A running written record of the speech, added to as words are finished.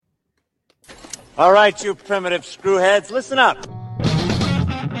All right, you primitive screwheads, listen up.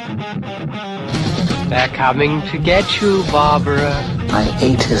 They're coming to get you, Barbara. I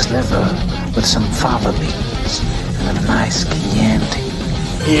ate his liver with some fava beans and a nice Chianti.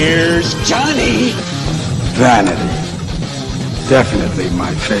 Here's Johnny. Vanity. Definitely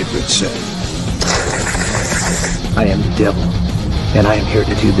my favorite sin. I am the devil, and I am here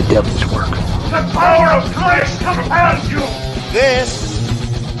to do the devil's work. The power of Christ compels you! This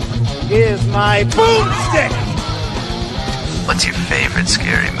is my boomstick. What's your favorite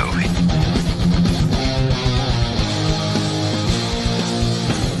scary movie?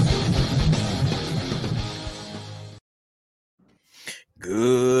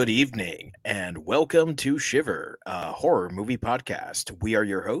 Good evening, and welcome to Shiver, a horror movie podcast. We are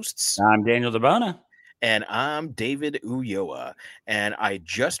your hosts. I'm Daniel DeBona. And I'm David Ulloa. And I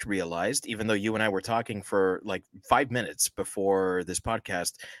just realized, even though you and I were talking for like 5 minutes before this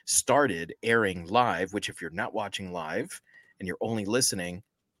podcast started airing live, which if you're not watching live and you're only listening,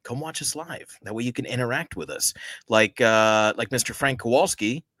 come watch us live. That way you can interact with us. Like Mr. Frank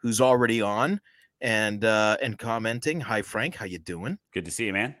Kowalski, who's already on and commenting. Hi, Frank. How you doing? Good to see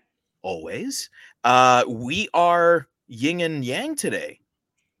you, man. Always. We are yin and yang today.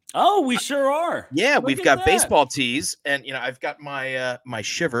 Oh, we sure are. Yeah, Look we've at got that. baseball tees, and I've got my my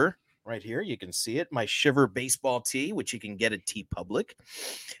Shiver right here. You can see it, my Shiver baseball tee, which you can get at Tee Public,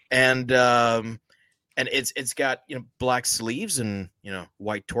 and it's got black sleeves and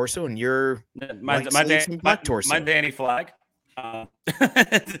white torso, and your my black torso. My Danny flag.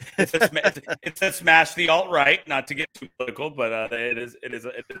 It says smash the alt-right, not to get too political, but it is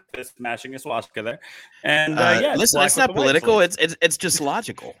smashing a swastika there. And listen, it's not political, it's just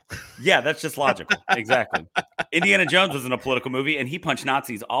logical. Yeah, that's just logical. Exactly. Indiana Jones was in a political movie and he punched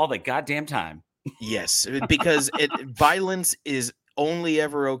Nazis all the goddamn time. Yes, because violence is only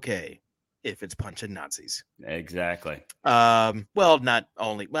ever okay if it's punching Nazis. Exactly. Well, not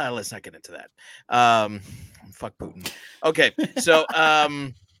only. Well, let's not get into that. Fuck Putin. Okay, so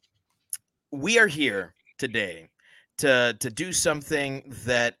we are here today to do something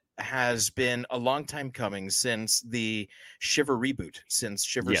that has been a long time coming since the Shiver reboot, since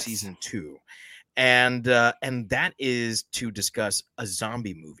Shiver season 2, and that is to discuss a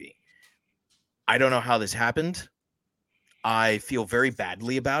zombie movie. I don't know how this happened. I feel very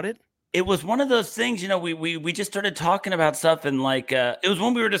badly about it. It was one of those things, we just started talking about stuff, and it was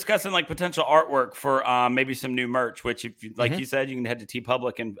when we were discussing like potential artwork for maybe some new merch, which if you, like you said, you can head to Tee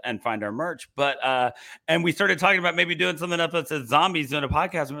Public and find our merch. But and we started talking about maybe doing something up that says zombies doing a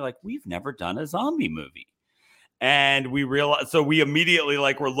podcast, and we're like, we've never done a zombie movie. And we realized, so we immediately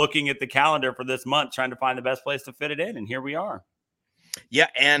we're looking at the calendar for this month, trying to find the best place to fit it in, and here we are. Yeah,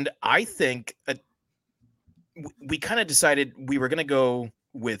 and I think we kind of decided we were going to go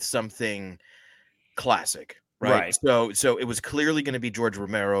with something classic, right? So it was clearly going to be George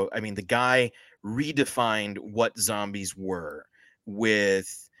Romero. I mean, the guy redefined what zombies were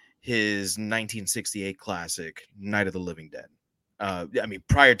with his 1968 classic Night of the Living Dead. I mean,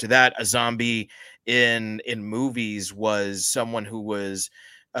 prior to that, a zombie in movies was someone who was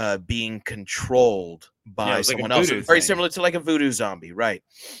being controlled by someone else. Very similar to like a voodoo zombie, right?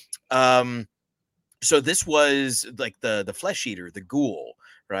 So this was like the flesh eater, the ghoul,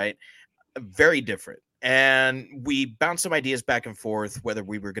 right? Very different. And we bounced some ideas back and forth, whether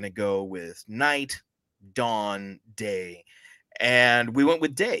we were going to go with night, dawn, day. And we went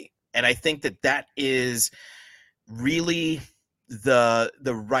with day. And I think that is really the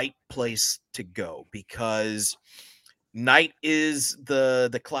right place to go, because night is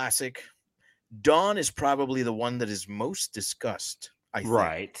the classic. Dawn is probably the one that is most discussed, I think,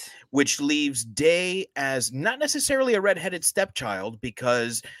 right, which leaves day as not necessarily a redheaded stepchild,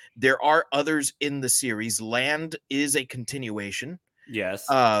 because there are others in the series. Land is a continuation, yes,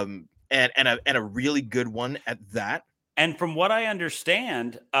 and a really good one at that. And from what I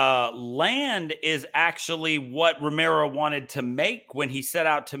understand, Land is actually what Romero wanted to make when he set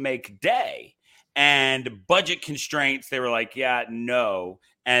out to make Day. And budget constraints, they were like, yeah, no.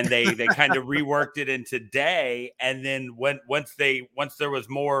 And they kind of reworked it into Day. And then once there was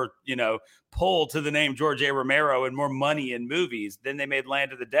more, pull to the name George A. Romero and more money in movies, then they made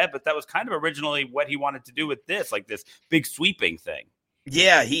Land of the Dead. But that was kind of originally what he wanted to do with this, like this big sweeping thing.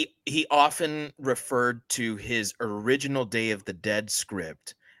 Yeah, he often referred to his original Day of the Dead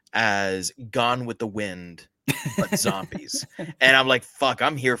script as Gone with the Wind, but zombies. And I'm like, fuck,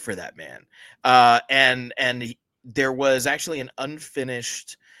 I'm here for that, man. And there was actually an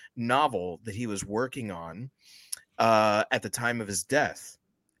unfinished novel that he was working on at the time of his death.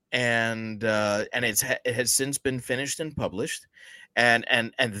 And it has since been finished and published.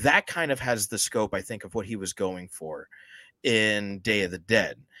 and that kind of has the scope, I think, of what he was going for in Day of the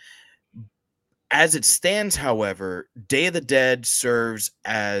Dead. As it stands, however, Day of the Dead serves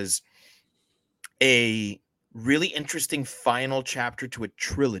as a really interesting final chapter to a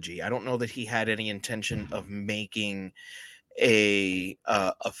trilogy. I don't know that he had any intention of making a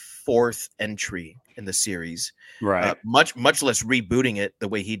fourth entry in the series, right? Much less rebooting it the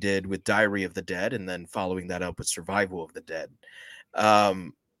way he did with Diary of the Dead, and then following that up with Survival of the Dead.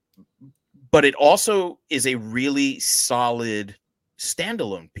 But it also is a really solid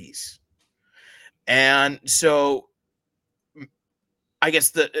standalone piece, and so I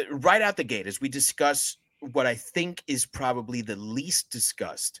guess right out the gate, as we discuss what I think is probably the least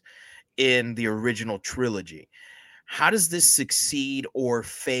discussed in the original trilogy, how does this succeed or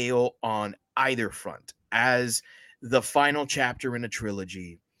fail on either front? As the final chapter in a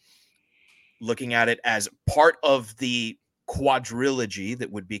trilogy, looking at it as part of the quadrilogy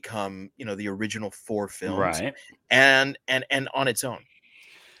that would become, the original 4 films, right? And on its own.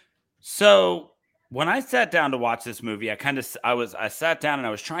 So when I sat down to watch this movie, I sat down and I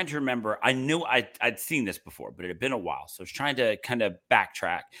was trying to remember. I knew I'd seen this before, but it had been a while. So I was trying to kind of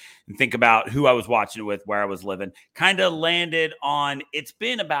backtrack and think about who I was watching it with, where I was living. Kind of landed on, it's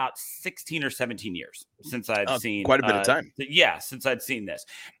been about 16 or 17 years since I'd seen quite a bit of time. Yeah, since I'd seen this.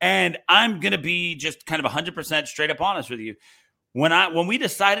 And I'm going to be just kind of 100% straight up honest with you. When we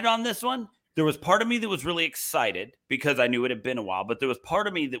decided on this one, there was part of me that was really excited because I knew it had been a while, but there was part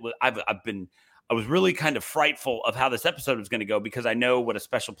of me that was I was really kind of frightful of how this episode was going to go because I know what a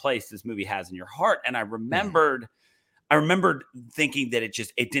special place this movie has in your heart. And I remembered thinking that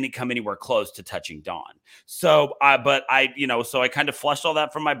it didn't come anywhere close to touching Dawn. So I kind of flushed all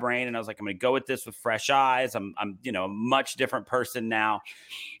that from my brain and I was like, I'm going to go with this with fresh eyes. I'm a much different person now.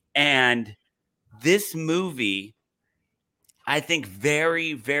 And this movie, I think,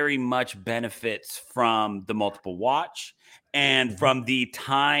 very, very much benefits from the multiple watch and from the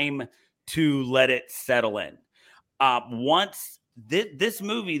time to let it settle in. Once this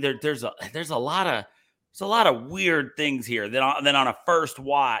movie, there's a lot of weird things here that on a first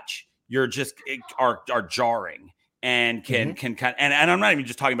watch you're just are jarring and can kind of, and I'm not even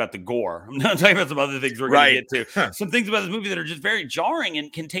just talking about the gore. I'm not talking about some other things we're going to get to. Some things about this movie that are just very jarring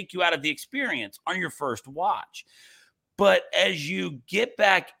and can take you out of the experience on your first watch. But as you get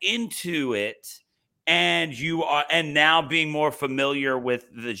back into it, and now being more familiar with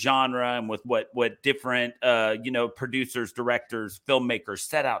the genre and with what different producers, directors, filmmakers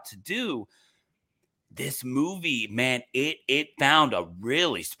set out to do, this movie, man, it found a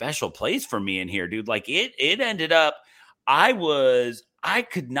really special place for me in here, dude. Like it ended up, I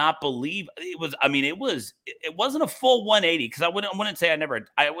could not believe it was. I mean, it wasn't a full 180 because I wouldn't say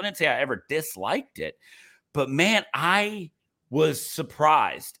I ever disliked it, but man, I was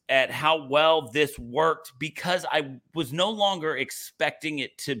surprised at how well this worked because I was no longer expecting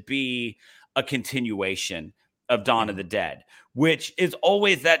it to be a continuation of Dawn of the Dead, which is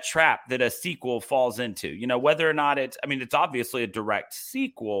always that trap that a sequel falls into, whether or not it's obviously a direct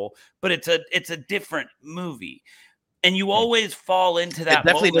sequel, but it's a different movie. And you always fall into that. It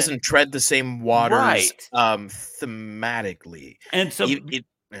definitely doesn't tread the same waters, right, thematically. And so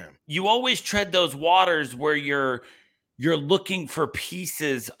you always tread those waters where you're looking for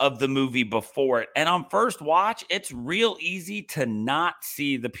pieces of the movie before it. And on first watch, it's real easy to not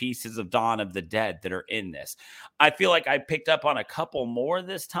see the pieces of Dawn of the Dead that are in this. I feel like I picked up on a couple more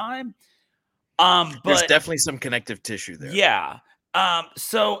this time. But there's definitely some connective tissue there. Yeah.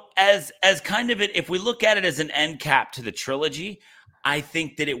 So as kind of if we look at it as an end cap to the trilogy, I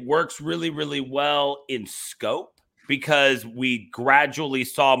think that it works really, really well in scope because we gradually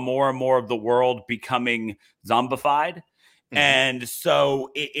saw more and more of the world becoming zombified. And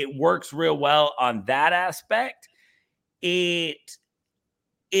so it works real well on that aspect. It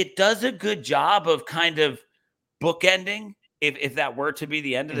does a good job of kind of bookending if that were to be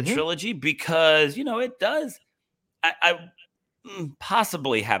the end of the trilogy, because, it does. I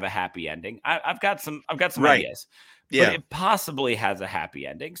possibly have a happy ending. I've got some ideas, but it possibly has a happy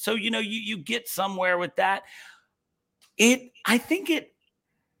ending. So, you get somewhere with that.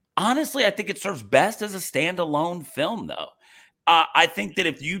 Honestly, I think it serves best as a standalone film, though. I think that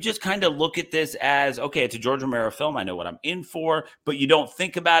if you just kind of look at this as, okay, it's a George Romero film, I know what I'm in for, but you don't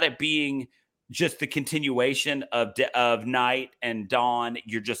think about it being just the continuation of Night and Dawn,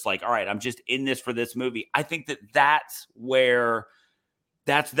 you're just like, all right, I'm just in this for this movie. I think that's where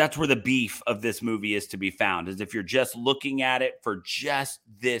the beef of this movie is to be found, is if you're just looking at it for just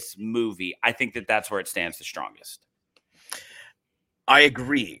this movie. I think that's where it stands the strongest. I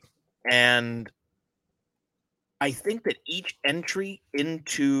agree. And I think that each entry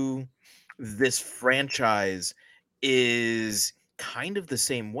into this franchise is kind of the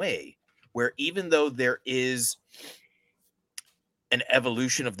same way, where even though there is an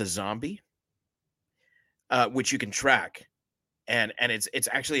evolution of the zombie, which you can track, and it's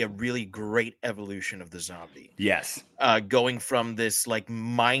actually a really great evolution of the zombie. Yes. Going from this like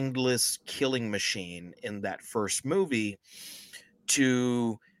mindless killing machine in that first movie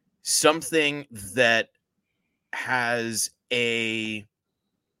to something that has an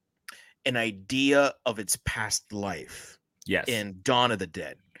idea of its past life. Yes. In Dawn of the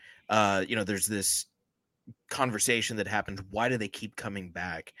Dead. There's this conversation that happened. Why do they keep coming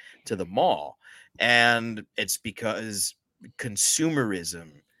back to the mall? And it's because consumerism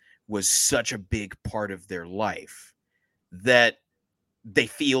was such a big part of their life that they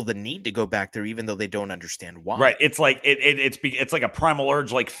feel the need to go back there, even though they don't understand why. Right. It's like it's like a primal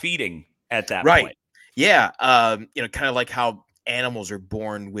urge, like feeding at that right. point. Yeah. Kind of like how animals are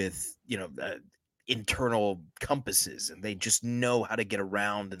born with, internal compasses, and they just know how to get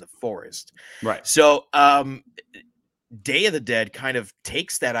around in the forest. Right. So, Day of the Dead kind of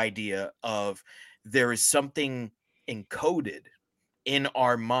takes that idea of there is something encoded in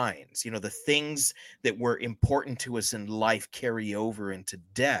our minds, the things that were important to us in life carry over into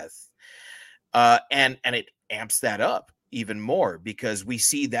death. And it amps that up even more because we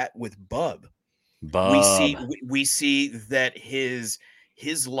see that with Bub. We see that his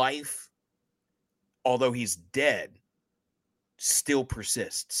life, although he's dead, still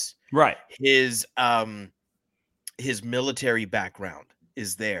persists. Right. His military background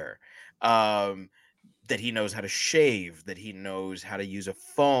is there. That he knows how to shave, that he knows how to use a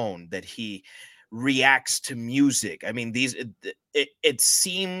phone, that he reacts to music. I mean, it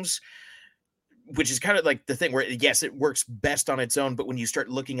seems, which is kind of like the thing where, yes, it works best on its own, but when you start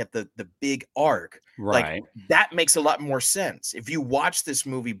looking at the big arc, right, like, that makes a lot more sense. If you watch this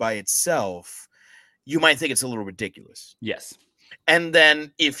movie by itself, you might think it's a little ridiculous. Yes. And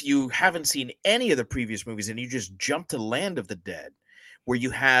then if you haven't seen any of the previous movies and you just jump to Land of the Dead, where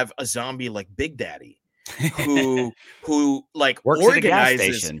you have a zombie like Big Daddy, who like works organizes. At a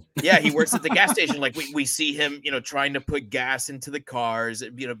gas station. Yeah, he works at the gas station. Like we see him, trying to put gas into the cars,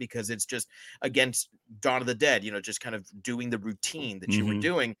 because it's just against Dawn of the Dead, just kind of doing the routine that you were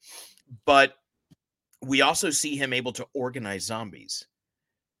doing. But we also see him able to organize zombies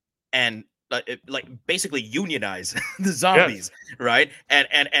and like basically unionize the zombies, yes. Right?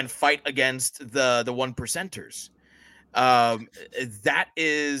 And fight against the 1%ers. That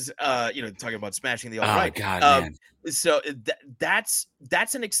is talking about smashing the alt-right. God, man. So that's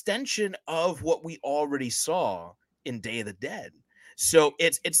an extension of what we already saw in Day of the Dead. So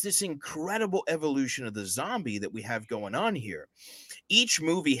it's this incredible evolution of the zombie that we have going on here. Each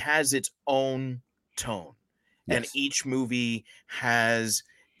movie has its own tone, yes. And each movie has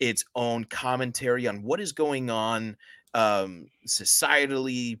its own commentary on what is going on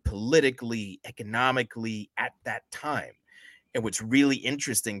societally, politically, economically at that time. And what's really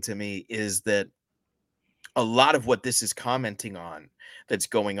interesting to me is that a lot of what this is commenting on that's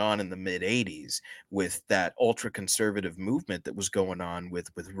going on in the mid 80s with that ultra conservative movement that was going on with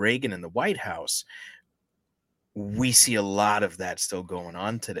Reagan in the White House, we see a lot of that still going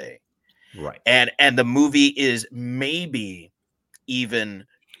on today. Right. And the movie is maybe even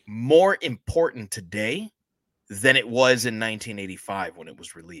more important today than it was in 1985 when it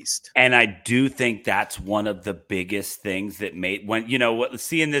was released. And I do think that's one of the biggest things that made when,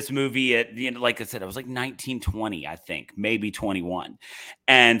 seeing this movie at, like I said, I was like 19, 20, I think, maybe 21.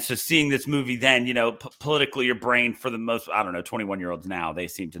 And so seeing this movie then, politically, your brain for the most, 21-year-olds now, they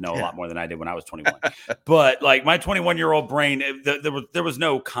seem to know a lot more than I did when I was 21. But like my 21-year-old brain, there was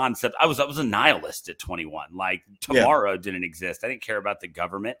no concept. I was a nihilist at 21. Like tomorrow didn't exist. I didn't care about the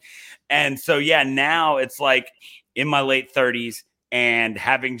government. And so, now it's like, in my late 30s and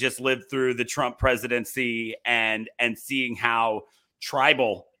having just lived through the Trump presidency and seeing how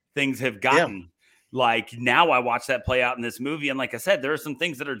tribal things have gotten, like now I watch that play out in this movie. And like I said, there are some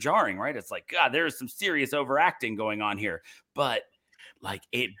things that are jarring, right? It's like, God, there is some serious overacting going on here, but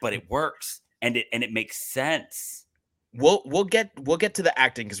it works and it makes sense. We'll get to the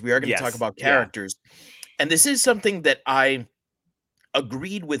acting because we are going to talk about characters. Yeah. And this is something that I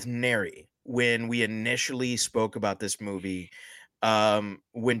agreed with Neri when we initially spoke about this movie,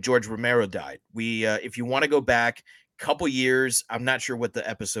 when George Romero died. We, if you want to go back a couple years, I'm not sure what the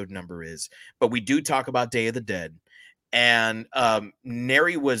episode number is, but we do talk about Day of the Dead. And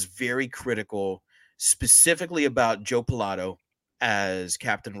Neri was very critical, specifically about Joe Pilato as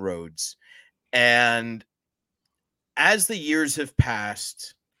Captain Rhodes. And as the years have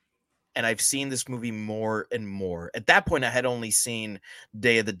passed, and I've seen this movie more and more. At that point, I had only seen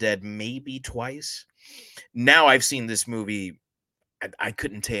Day of the Dead maybe twice. Now I've seen this movie. I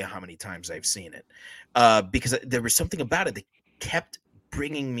couldn't tell you how many times I've seen it, because there was something about it that kept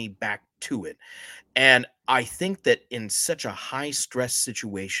bringing me back to it. And I think that in such a high stress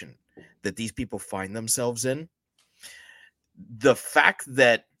situation that these people find themselves in, the fact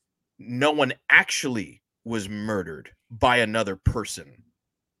that no one actually was murdered by another person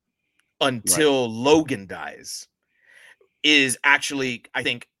until Logan dies is actually, I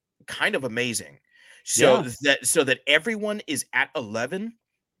think, kind of amazing. So that everyone is at 11,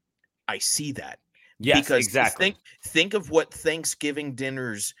 I see that. Yes, because exactly. Think of what Thanksgiving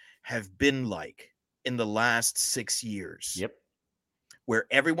dinners have been like in the last 6 years. Yep. Where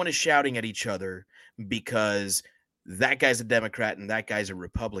everyone is shouting at each other because that guy's a Democrat and that guy's a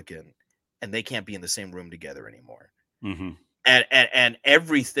Republican, and they can't be in the same room together anymore. Mm-hmm. And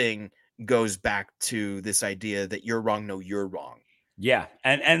everything goes back to this idea that you're wrong, no, you're wrong. Yeah,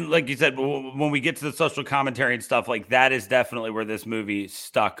 and like you said, when we get to the social commentary and stuff, like that is definitely where this movie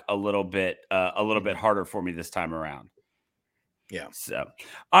stuck a little bit harder for me this time around. Yeah. So,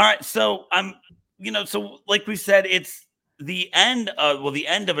 all right. So so like we said, it's the end of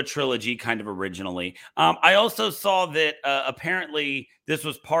a trilogy, kind of originally. I also saw that apparently this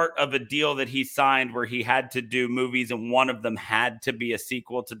was part of a deal that he signed where he had to do movies, and one of them had to be a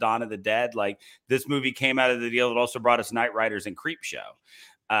sequel to Dawn of the Dead. Like this movie came out of the deal that also brought us Night Riders and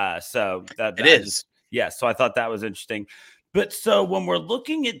Creepshow. So that is. Yeah. So I thought that was interesting. But so when we're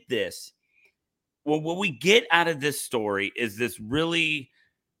looking at this, what we get out of this story is this really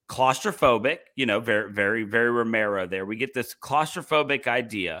claustrophobic, very, very, very Romero there. We get this claustrophobic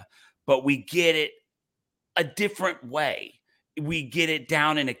idea, but we get it a different way. We get it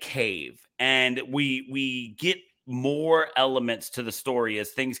down in a cave, and we get more elements to the story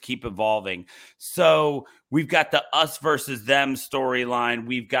as things keep evolving. So we've got the us versus them storyline.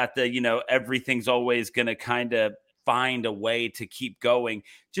 We've got the, everything's always going to kind of find a way to keep going.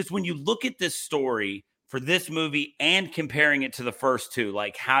 Just when you look at this story for this movie and comparing it to the first two,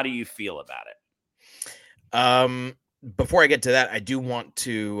 like, how do you feel about it? Before I get to that, I do want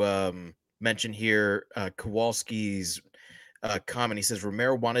to mention here Kowalski's comment. He says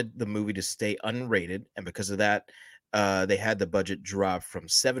Romero wanted the movie to stay unrated, and because of that, they had the budget drop from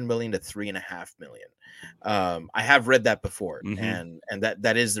 $7 million to $3.5 million. I have read that before, and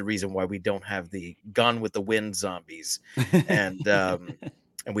that is the reason why we don't have the Gone with the Wind zombies, and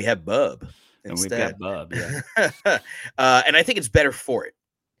we have Bub. Instead. And we've got Bub, yeah. And I think it's better for it,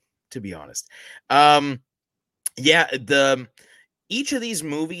 to be honest. Each of these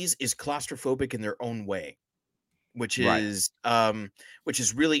movies is claustrophobic in their own way, which is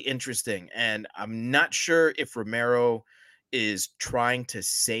really interesting. And I'm not sure if Romero is trying to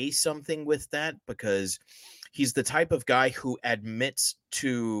say something with that, because he's the type of guy who admits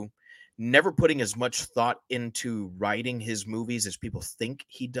to never putting as much thought into writing his movies as people think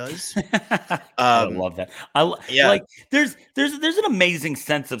he does. I love that. Like there's an amazing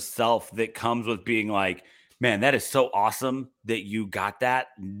sense of self that comes with being like, man, that is so awesome that you got that.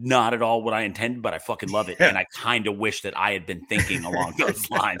 Not at all what I intended, but I fucking love it. And I kind of wish that I had been thinking along those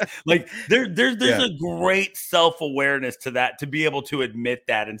lines. Like there's a great self-awareness to that, to be able to admit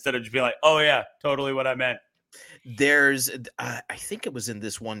that instead of just being like, oh yeah, totally what I meant. There's I think it was in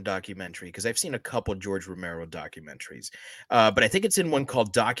this one documentary, because I've seen a couple George Romero documentaries, but I think it's in one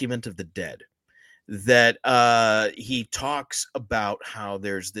called Document of the Dead, that he talks about how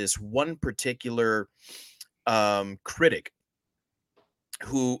there's this one particular critic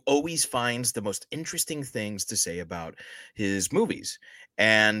who always finds the most interesting things to say about his movies,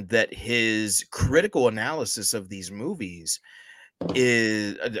 and that his critical analysis of these movies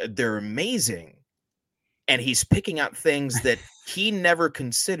is they're amazing. And he's picking out things that he never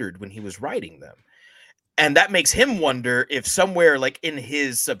considered when he was writing them. And that makes him wonder if somewhere like in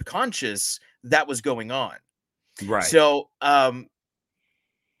his subconscious that was going on. Right. So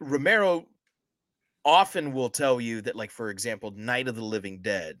Romero often will tell you that, like, for example, Night of the Living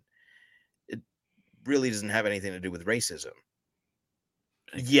Dead, it really doesn't have anything to do with racism.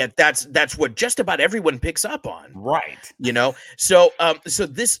 Yet that's what just about everyone picks up on. Right. So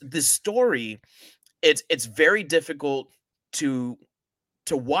this story, it's very difficult to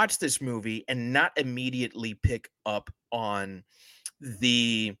watch this movie and not immediately pick up on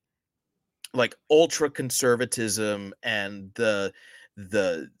the like ultra conservatism and the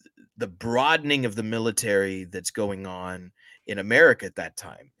broadening of the military that's going on in America at that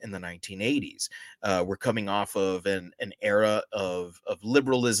time in the 1980s. We're coming off of an era of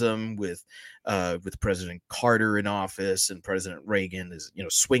liberalism with President Carter in office, and President Reagan is,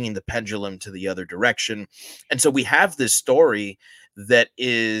 swinging the pendulum to the other direction. And so we have this story that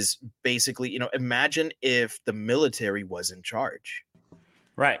is basically, imagine if the military was in charge.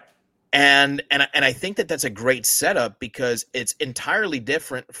 Right. And I think that that's a great setup, because it's entirely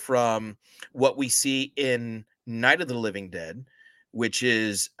different from what we see in Night of the Living Dead, which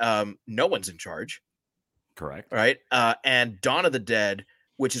is no one's in charge. Correct. Right. And Dawn of the Dead,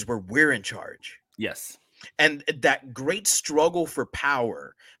 which is where we're in charge. Yes. And that great struggle for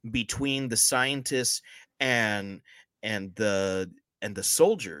power between the scientists and the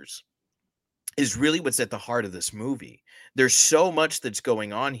soldiers is really what's at the heart of this movie. There's so much that's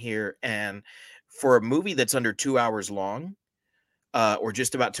going on here, and for a movie that's under 2 hours long, or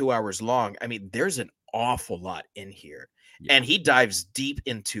just about 2 hours long, I mean, there's an awful lot in here. Yeah. And he dives deep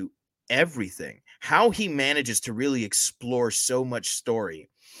into everything. How he manages to really explore so much story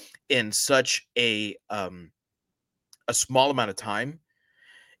in such a small amount of time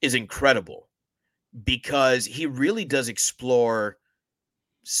is incredible, because he really does explore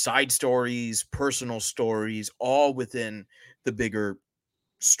side stories, personal stories, all within the bigger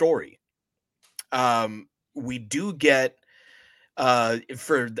story. We do get,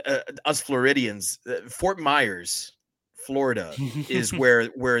 for us Floridians, Fort Myers, Florida, is where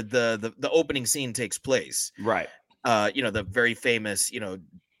the opening scene takes place. Right. The very famous,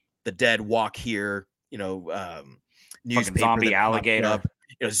 the dead walk here, newspaper, zombie alligator.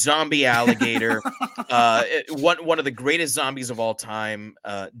 Zombie alligator. One of the greatest zombies of all time,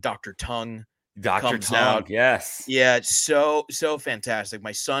 Dr. Tongue. Dr. Tongue, yes. Yeah, it's so fantastic.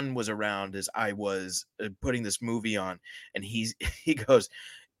 My son was around as I was putting this movie on, and he goes,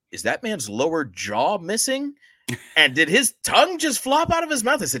 "Is that man's lower jaw missing? And did his tongue just flop out of his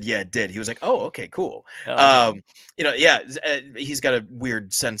mouth?" I said, "Yeah, it did." He was like, "Oh, okay, cool." He's got a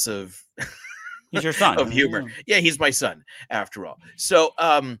weird sense of he's your son of humor. Yeah, he's my son after all. So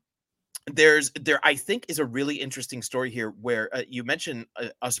there I think is a really interesting story here where you mentioned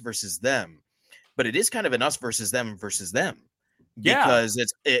us versus them, but it is kind of an us versus them, because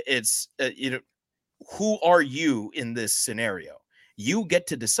it's who are you in this scenario? You get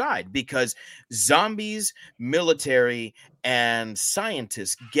to decide, because zombies, military, and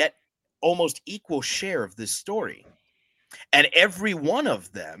scientists get almost equal share of this story, and every one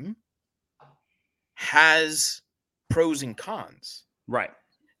of them has pros and cons. Right.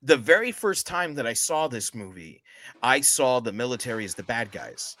 The very first time that I saw this movie, I saw the military as the bad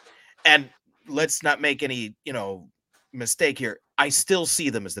guys. And let's not make any, mistake here. I still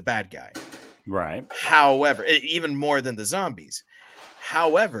see them as the bad guy. Right. However, even more than the zombies.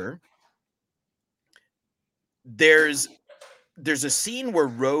 However, there's a scene where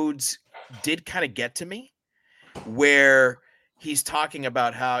Rhodes did kind of get to me, where he's talking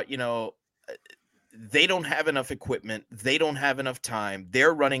about how, they don't have enough equipment. They don't have enough time.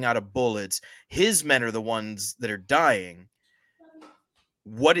 They're running out of bullets. His men are the ones that are dying.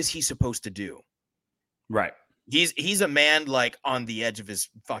 What is he supposed to do? Right. He's a man like on the edge of his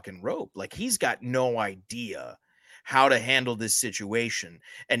fucking rope. Like, he's got no idea how to handle this situation,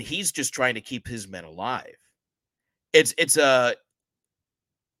 and he's just trying to keep his men alive. It's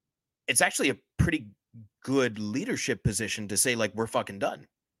actually a pretty good leadership position to say, like, we're fucking done.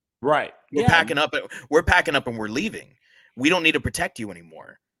 Right. We're packing up and we're leaving. We don't need to protect you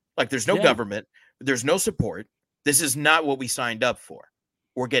anymore. Like, there's no government. There's no support. This is not what we signed up for.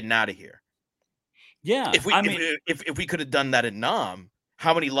 We're getting out of here. Yeah. If we could have done that in Nam,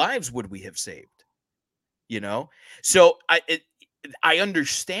 how many lives would we have saved? So I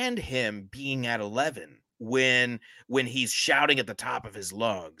understand him being at 11 when he's shouting at the top of his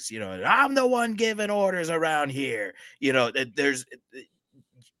lungs, I'm the one giving orders around here. There's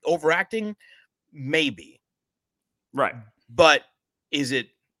overacting, maybe. Right. But is it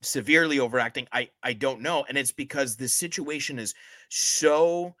severely overacting? I don't know. And it's because the situation is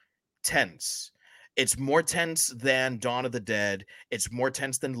so tense. It's more tense than Dawn of the Dead. It's more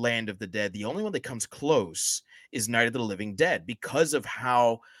tense than Land of the Dead. The only one that comes close is Night of the Living Dead, because of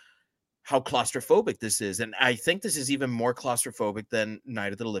how claustrophobic this is. And I think this is even more claustrophobic than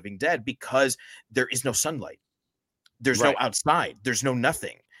Night of the Living Dead, because there is no sunlight. There's no outside. There's no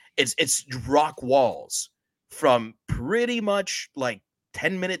nothing. It's rock walls from pretty much like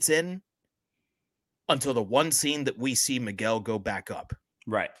 10 minutes in until the one scene that we see Miguel go back up.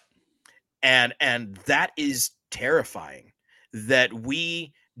 Right. And that is terrifying, that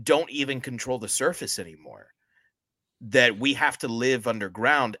we don't even control the surface anymore, that we have to live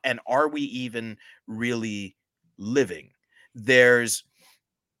underground. And are we even really living? there's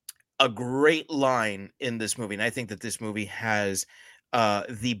a great line in this movie, and I think that this movie has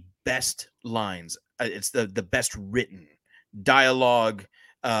the best lines. It's the best written dialogue,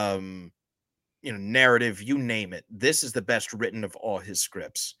 narrative, you name it. This is the best written of all his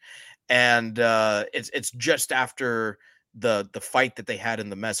scripts, and it's just after the fight that they had in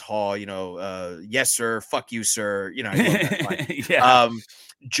the mess hall. Yes sir, fuck you sir. I love that line. Yeah.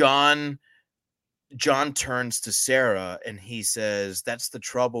 John turns to Sarah and he says, "That's the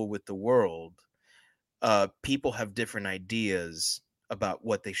trouble with the world. People have different ideas about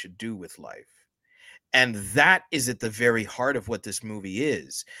what they should do with life." And that is at the very heart of what this movie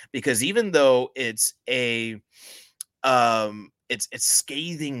is, because even though it's it's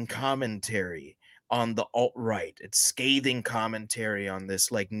scathing commentary on the alt-right, it's scathing commentary on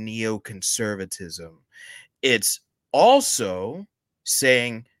this like neoconservatism, it's also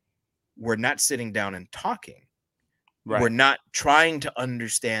saying we're not sitting down and talking. Right. We're not trying to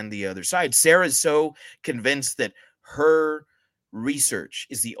understand the other side. Sarah's so convinced that her research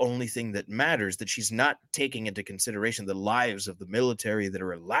is the only thing that matters, that she's not taking into consideration the lives of the military that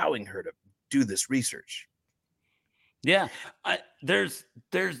are allowing her to do this research. Yeah, there's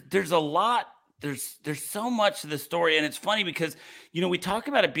a lot. There's so much to the story, and it's funny because we talk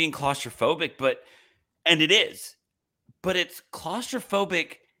about it being claustrophobic, and it is, but it's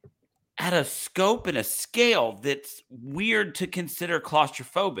claustrophobic at a scope and a scale that's weird to consider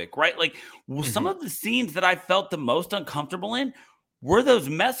claustrophobic, right? Like some of the scenes that I felt the most uncomfortable in were those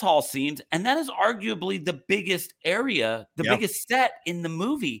mess hall scenes. And that is arguably the biggest area, the biggest set in the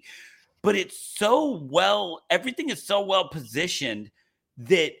movie. But it's everything is so well positioned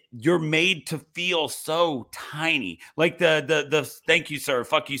that you're made to feel so tiny. Like the thank you, sir,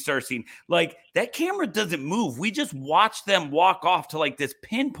 fuck you, sir scene. Like that camera doesn't move. We just watch them walk off to like this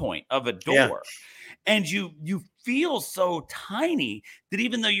pinpoint of a door. Yeah. And you feel so tiny that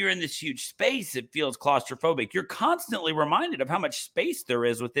even though you're in this huge space, it feels claustrophobic. You're constantly reminded of how much space there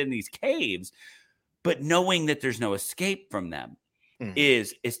is within these caves, but knowing that there's no escape from them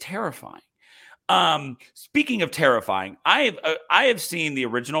is terrifying. Speaking of terrifying, I have seen the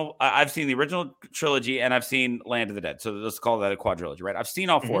original. I've seen the original trilogy, and I've seen Land of the Dead. So let's call that a quadrilogy, right? I've seen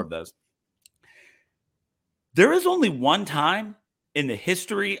all four of those. There is only one time in the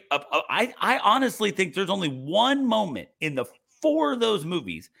history of. I honestly think there's only one moment in the four of those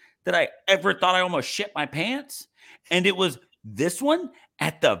movies that I ever thought I almost shit my pants, and it was this one.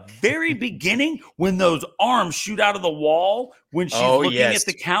 At the very beginning, when those arms shoot out of the wall, when she's looking at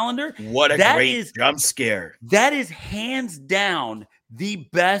the calendar. What a great jump scare. That is hands down the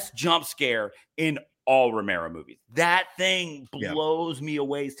best jump scare in all Romero movies. That thing blows me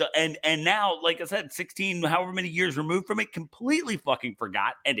away. So, and now, like I said, 16, however many years removed from it, completely fucking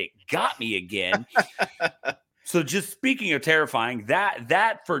forgot, and it got me again. So just speaking of terrifying,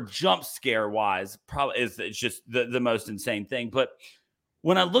 that for jump scare wise, probably it's just the most insane thing. But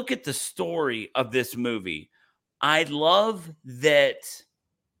when I look at the story of this movie, I love that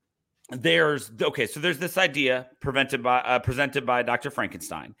there's this idea presented by Dr.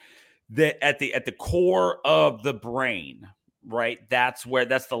 Frankenstein that at the core of the brain, right? That's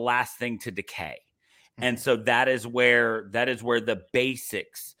the last thing to decay. And so that is where the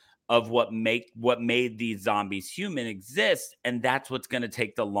basics of what made these zombies human exist, and that's what's going to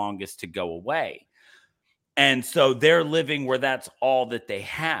take the longest to go away. And so they're living where that's all that they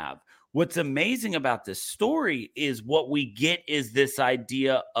have. What's amazing about this story is what we get is this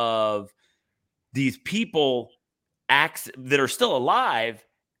idea of these people that are still alive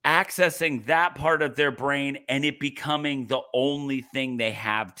accessing that part of their brain and it becoming the only thing they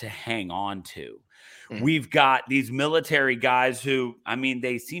have to hang on to. We've got these military guys who, I mean,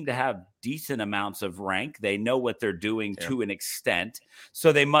 they seem to have decent amounts of rank. They know what they're doing to an extent.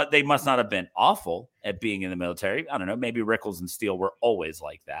 So they must not have been awful at being in the military. I don't know. Maybe Rickles and Steele were always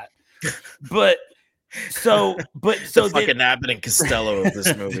like that. But the fucking Abbott and Costello of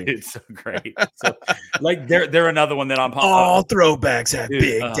this movie. It's so great. So like they're another one that I'm all throwbacks have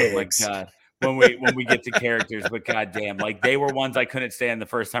big dicks. Oh my God. When we get to characters, but goddamn, like they were ones I couldn't stand the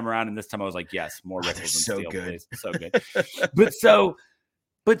first time around, and this time I was like, yes, more Rickles and Steele, please. So good.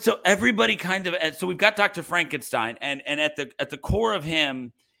 But so everybody kind of, and so we've got Dr. Frankenstein, and at the core of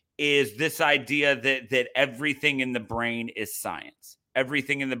him is this idea that everything in the brain is science.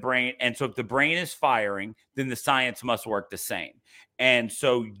 Everything in the brain, and so if the brain is firing, then the science must work the same. And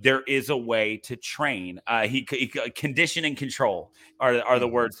so there is a way to train. He condition and control are the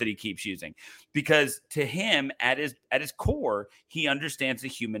words that he keeps using, because to him, at his core, he understands the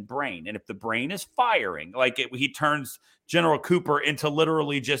human brain. And if the brain is firing, he turns General Cooper into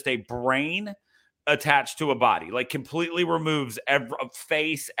literally just a brain attached to a body, like completely removes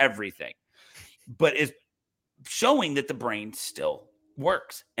face, everything, but is showing that the brain still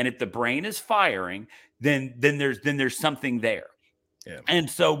works. And if the brain is firing, then there's something there. Yeah. And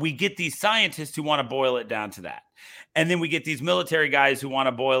so we get these scientists who want to boil it down to that. And then we get these military guys who want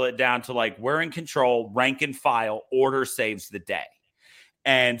to boil it down to like, we're in control, rank and file, order saves the day.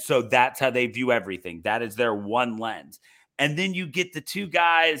 And so that's how they view everything. That is their one lens. And then you get the two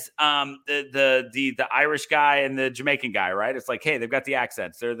guys, the Irish guy and the Jamaican guy, right? It's like, hey, they've got the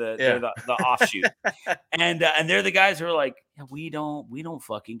accents. They're the offshoot, and they're the guys who are like, yeah, we don't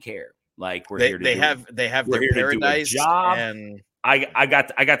fucking care. Like they have their paradise job. And I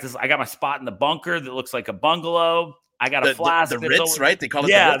got my spot in the bunker that looks like a bungalow. I got a flask. The Ritz, right? They call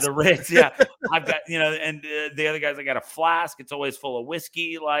it the Ritz. Yeah, I've got and the other guys, I got a flask. It's always full of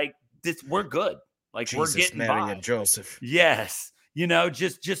whiskey. Like this, we're good. Like Jesus, we're getting Mary by. and Joseph. Yes.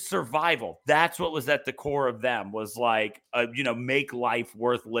 Just survival. That's what was at the core of them, was like, make life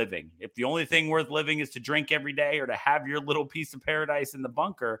worth living. If the only thing worth living is to drink every day or to have your little piece of paradise in the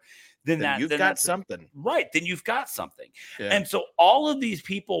bunker, then you've got something. Right. Then you've got something. Yeah. And so all of these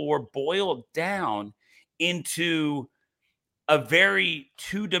people were boiled down into a very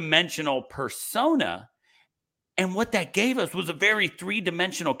two-dimensional persona. And what that gave us was a very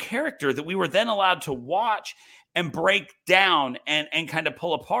three-dimensional character that we were then allowed to watch and break down and kind of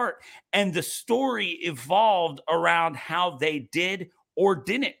pull apart. And the story evolved around how they did or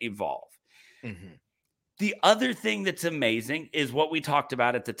didn't evolve. Mm-hmm. The other thing that's amazing is what we talked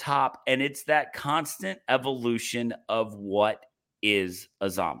about at the top, and it's that constant evolution of what is a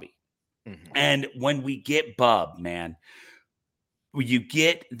zombie. Mm-hmm. And when we get Bub, man, you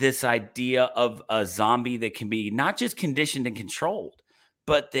get this idea of a zombie that can be not just conditioned and controlled,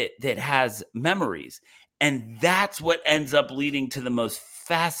 but that has memories. And that's what ends up leading to the most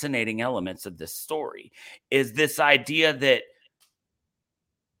fascinating elements of this story, is this idea that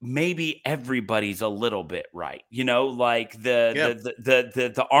maybe everybody's a little bit right. Like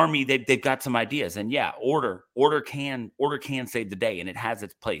the army, they've got some ideas, and yeah, order can save the day, and it has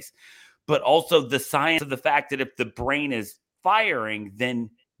its place. But also the science of the fact that if the brain is firing,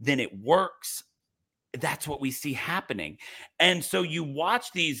 then it works. That's what we see happening. And so you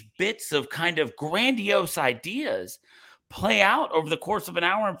watch these bits of kind of grandiose ideas play out over the course of an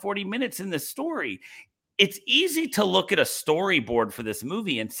hour and 40 minutes in this story. It's easy to look at a storyboard for this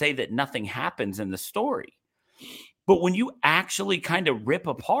movie and say that nothing happens in the story. But when you actually kind of rip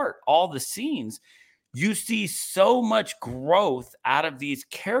apart all the scenes, you see so much growth out of these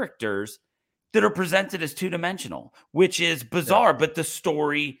characters that are presented as two-dimensional, which is bizarre, but the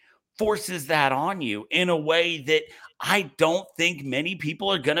story forces that on you in a way that I don't think many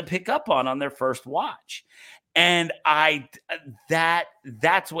people are going to pick up on their first watch. And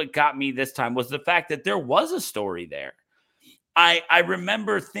that's what got me this time, was the fact that there was a story there. I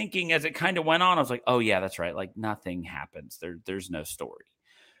remember thinking as it kind of went on, I was like, oh yeah, that's right. Like nothing happens. There's no story,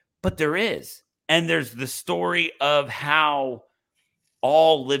 but there is. And there's the story of how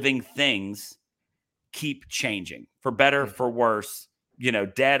all living things keep changing, for better, for worse,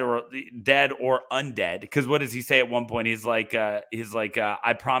 dead or undead. Because what does he say at one point? He's like,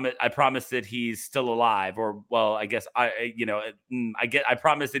 I promise that he's still alive, or well, I guess I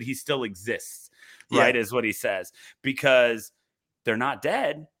promise that he still exists, right? Is what he says, because they're not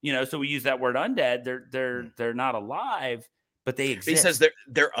dead, so we use that word undead. They're not alive, but they exist. He says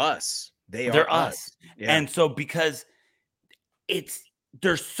they're us. They're us. Yeah. And so because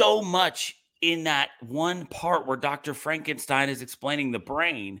there's so much in that one part where Dr. Frankenstein is explaining the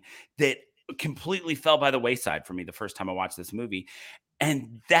brain that completely fell by the wayside for me the first time I watched this movie.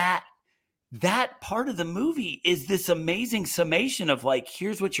 And that part of the movie is this amazing summation of like,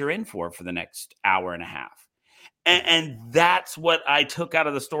 here's what you're in for the next hour and a half. And that's what I took out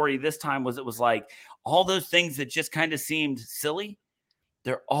of the story this time, was it was like all those things that just kind of seemed silly,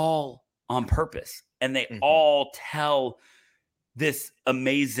 they're all on purpose. And they all tell this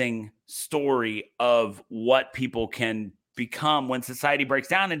amazing story of what people can become when society breaks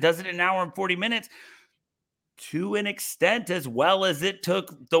down, and does it in an hour and 40 minutes to an extent as well as it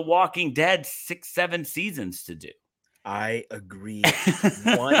took The Walking Dead 6-7 seasons to do. I agree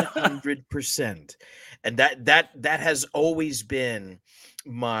 100%. And that has always been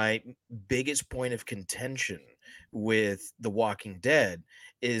my biggest point of contention with The Walking Dead,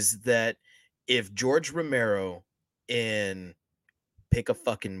 is that if George Romero in pick a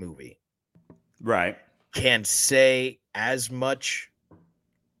fucking movie, right, can say as much,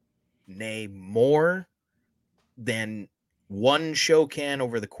 nay more, than one show can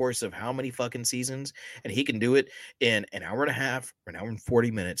over the course of how many fucking seasons, and he can do it in an hour and a half or an hour and 40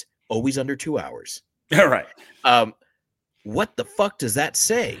 minutes always under 2 hours. All right. What the fuck does that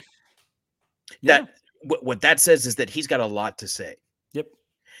say? Yeah. What that says is that he's got a lot to say. Yep.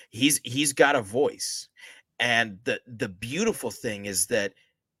 He's got a voice. And the beautiful thing is that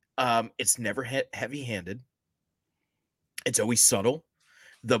it's never heavy-handed. It's always subtle.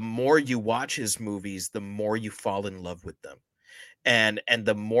 The more you watch his movies, the more you fall in love with them. And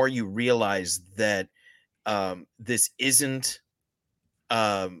the more you realize that this isn't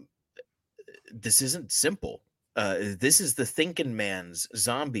simple. This is the thinking man's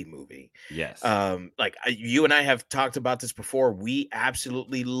zombie movie. Yes. You and I have talked about this before. We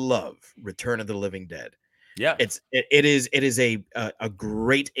absolutely love Return of the Living Dead. Yeah. It is a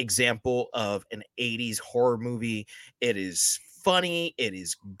great example of an 80s horror movie. It is funny, it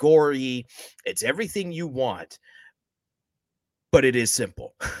is gory, it's everything you want, but it is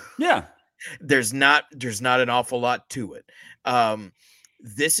simple. Yeah. There's not an awful lot to it.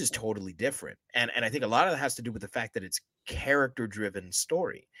 This is totally different. And I think a lot of that has to do with the fact that it's character-driven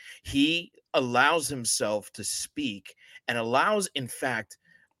story. He allows himself to speak and allows, in fact,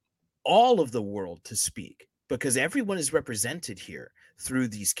 all of the world to speak, because everyone is represented here through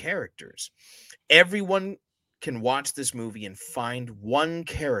these characters. Everyone can watch this movie and find one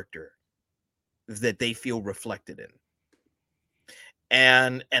character that they feel reflected in.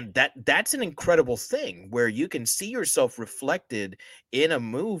 And that's an incredible thing, where you can see yourself reflected in a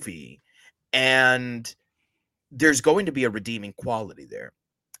movie and there's going to be a redeeming quality there.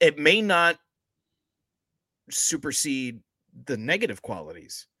 It may not supersede the negative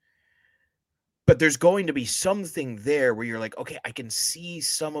qualities, but there's going to be something there where you're like, okay, I can see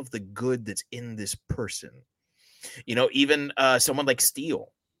some of the good that's in this person. Even someone like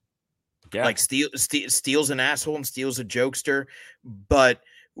Steele. Yeah. Like Steele's an asshole and Steele's a jokester, but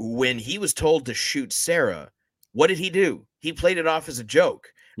when he was told to shoot Sarah, what did he do? He played it off as a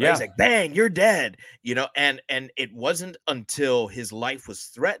joke. Right? Yeah. He's like, bang, you're dead. And it wasn't until his life was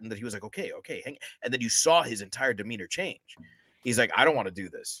threatened that he was like, okay, hang. And then you saw his entire demeanor change. He's like, I don't want to do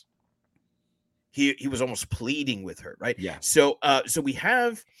this. He was almost pleading with her, right? Yeah. So we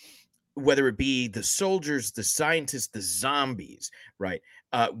have, whether it be the soldiers, the scientists, the zombies, right?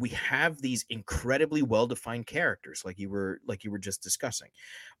 We have these incredibly well-defined characters, like you were just discussing.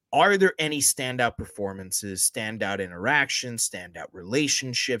 Are there any standout performances, standout interactions, standout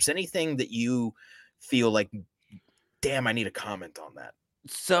relationships, anything that you feel like, damn, I need a comment on that?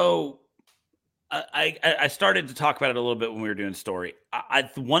 So I started to talk about it a little bit when we were doing story.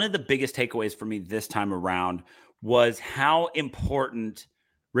 One of the biggest takeaways for me this time around was how important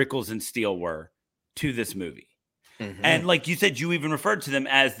Rickles and Steele were to this movie. Mm-hmm. And like you said, you even referred to them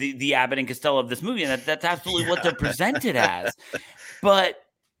as the Abbott and Costello of this movie. And that's absolutely what they're presented as. But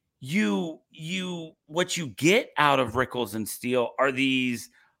what you get out of Rickles and Steele are these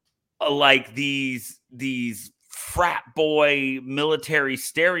frat boy military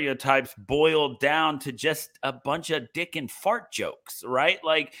stereotypes boiled down to just a bunch of dick and fart jokes, right?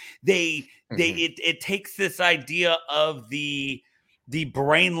 Like it takes this idea of the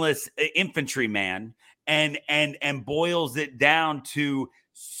brainless infantryman and boils it down to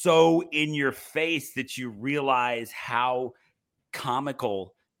so in your face that you realize how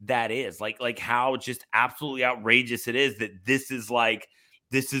comical that is, like how just absolutely outrageous it is that this is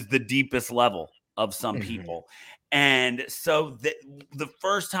the deepest level of some people. And so the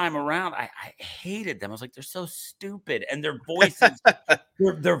first time around, I hated them. I was like, they're so stupid. And their voices,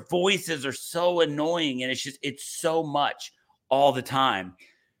 their voices are so annoying. And it's so much all the time.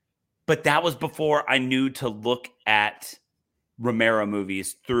 But that was before I knew to look at Romero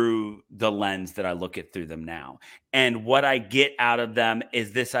movies through the lens that I look at through them now. And what I get out of them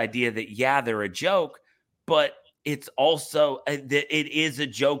is this idea that, yeah, they're a joke, but it's also that it is a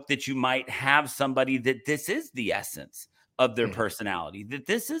joke that you might have somebody that this is the essence of their personality, that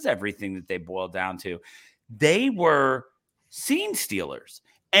this is everything that they boil down to. They were scene stealers,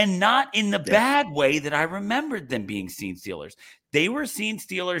 and not in the bad way that I remembered them being scene stealers. They were scene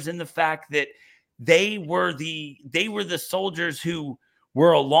stealers in the fact that they were the soldiers who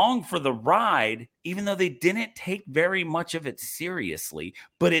were along for the ride, even though they didn't take very much of it seriously.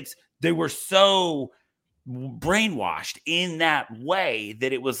 But they were so brainwashed in that way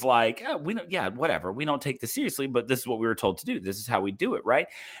that it was like, oh, whatever, we don't take this seriously, but this is what we were told to do. This is how we do it, right?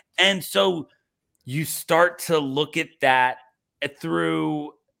 And so you start to look at that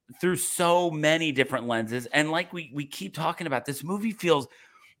through so many different lenses. And like we keep talking about, this movie feels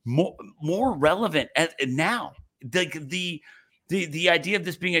more relevant now. The idea of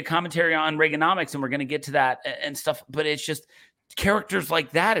this being a commentary on Reaganomics, and we're going to get to that and stuff, but it's just characters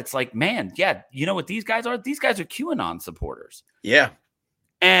like that. It's like, man, yeah, you know what these guys are? These guys are QAnon supporters. Yeah.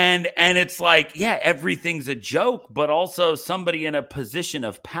 And it's like, yeah, everything's a joke, but also somebody in a position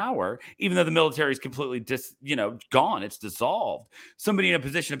of power, even though the military is completely gone, it's dissolved. Somebody in a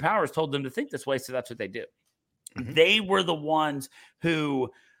position of power has told them to think this way, so that's what they do. Mm-hmm. They were the ones who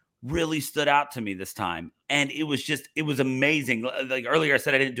really stood out to me this time. And it was amazing. Like earlier I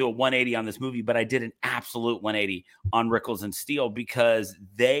said, I didn't do a 180 on this movie, but I did an absolute 180 on Rickles and Steele because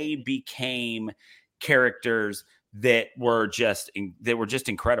they became characters that were just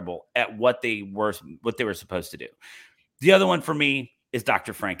incredible at what they were supposed to do. The other one for me is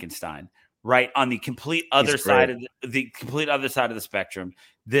Dr. Frankenstein, right on the complete other side of the complete other side of the spectrum.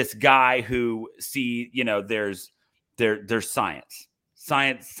 This guy who there's science,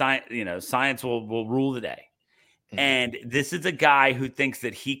 science will rule the day. Mm-hmm. And this is a guy who thinks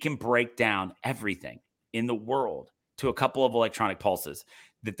that he can break down everything in the world to a couple of electronic pulses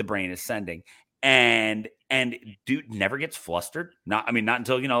that the brain is sending. And dude never gets flustered. Not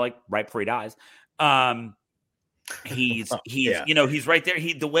until, right before he dies. He's right there.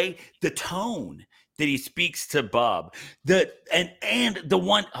 The tone that he speaks to Bub, and the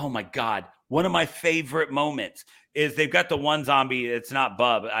one, oh my God, one of my favorite moments is they've got the one zombie. It's not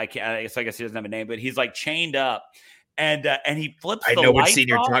Bub. I guess he doesn't have a name, but he's like chained up. And he flips the lights off. I know what scene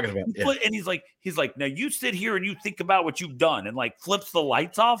you're talking about. Yeah. And he's like, now you sit here and you think about what you've done, and like flips the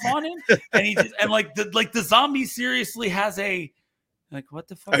lights off on him. And the zombie seriously has a, like, what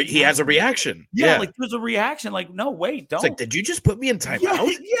the fuck? He has a reaction. Yeah, like there's a reaction. Like, no, wait, don't. It's like, did you just put me in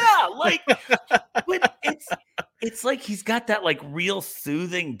timeout? Yeah, like, but it's like he's got that like real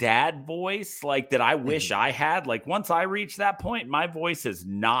soothing dad voice, like that I wish I had. Like once I reach that point, my voice is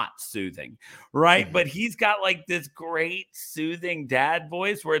not soothing, right? Mm-hmm. But he's got like this great soothing dad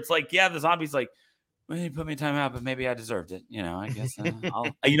voice where it's like, yeah, the zombie's like, well, you put me in timeout, but maybe I deserved it. I guess I'm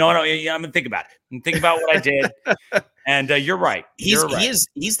gonna think about it and think about what I did. And you're right. He's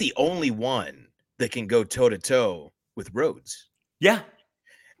the only one that can go toe to toe with Rhodes. Yeah.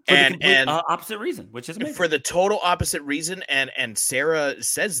 And opposite reason, which is amazing. For the total opposite reason. And Sarah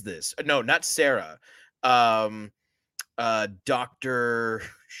says this. No, not Sarah. Dr.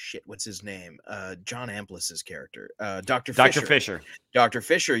 Shit, what's his name? John Amplis's character. Dr. Fisher. Dr.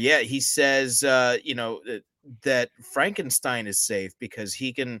 Fisher, yeah. He says, that Frankenstein is safe because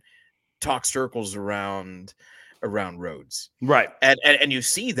he can talk circles around Rhodes. Right. And you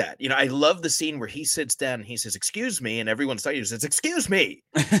see that. I love the scene where he sits down and he says, excuse me, and everyone says, excuse me.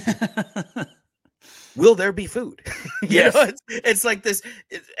 Will there be food? Yes. It's like this,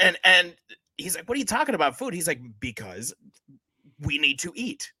 and he's like, what are you talking about food? He's like, because we need to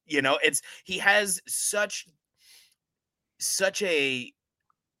eat. He has such a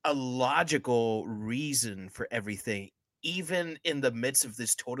logical reason for everything, even in the midst of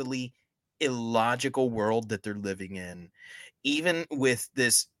this totally illogical world that they're living in, even with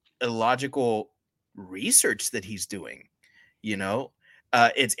this illogical research that he's doing.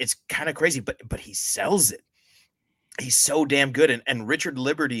 It's kind of crazy, but he sells it. He's so damn good. And Richard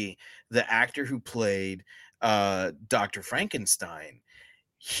Liberty, the actor who played Dr. Frankenstein,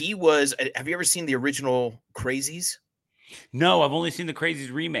 he was. Have you ever seen the original Crazies? No, I've only seen the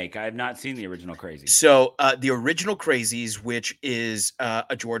Crazies remake. I have not seen the original Crazies. So the original Crazies, which is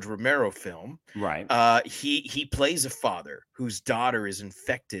a George Romero film, right? He plays a father whose daughter is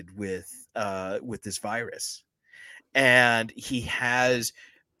infected with this virus, and he has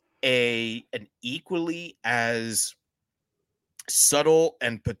an equally as subtle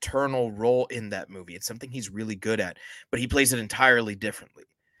and paternal role in that movie. It's something he's really good at, but he plays it entirely differently.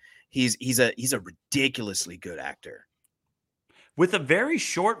 He's a ridiculously good actor with a very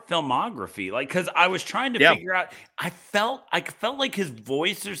short filmography. Like, because I was trying to figure out, I felt like his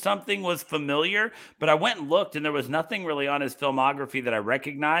voice or something was familiar, but I went and looked and there was nothing really on his filmography that I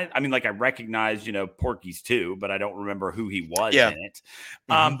recognized. I mean, like I recognized, Porky's too, but I don't remember who he was in it.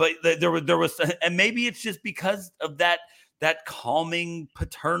 Mm-hmm. But there was, and maybe it's just because of that calming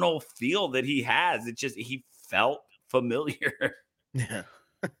paternal feel that he has. He felt familiar. Yeah.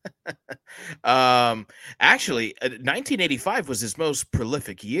 Actually, 1985 was his most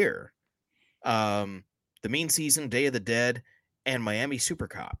prolific year. The Mean Season, Day of the Dead, and Miami Super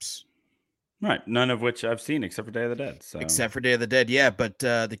Cops. Right, none of which I've seen except for Day of the Dead. So. Except for Day of the Dead, yeah. But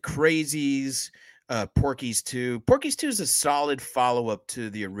the Crazies, Porky's 2. Porky's 2 is a solid follow-up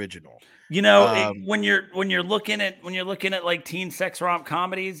to the original. When you're looking at like teen sex romp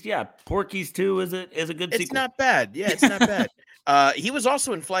comedies, yeah, Porky's 2 is a good sequel. It's not bad. Yeah, it's not bad. He was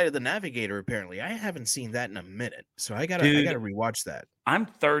also in Flight of the Navigator. Apparently, I haven't seen that in a minute, so I gotta rewatch that. I'm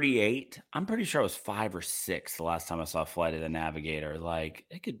 38. I'm pretty sure I was 5 or 6 the last time I saw Flight of the Navigator. Like,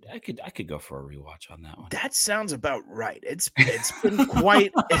 I could go for a rewatch on that one. That sounds about right. It's been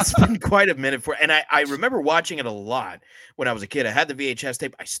quite a minute and I remember watching it a lot when I was a kid. I had the VHS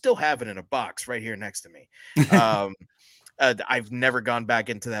tape. I still have it in a box right here next to me. I've never gone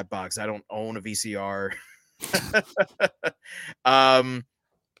back into that box. I don't own a VCR.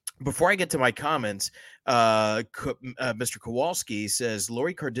 Before I get to my comments, Mr. Kowalski says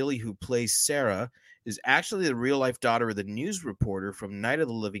Lori Cardilli, who plays Sarah, is actually the real life daughter of the news reporter from Night of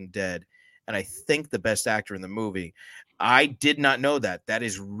the Living Dead, and I think the best actor in the movie. I did not know that. That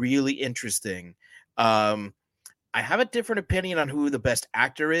is really interesting. I have a different opinion on who the best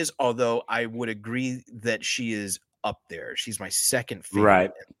actor is, although I would agree that she is up there. She's my second favorite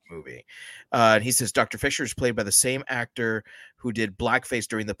in the movie. And he says Dr. Fisher is played by the same actor who did blackface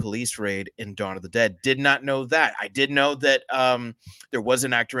during the police raid in Dawn of the Dead. Did not know that. I did know that there was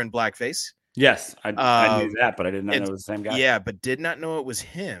an actor in blackface. Yes, I knew that, but I didn't know it was the same guy. Yeah, but did not know it was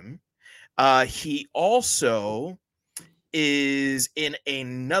him. He also is in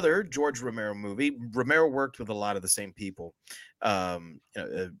another George Romero movie. Romero worked with a lot of the same people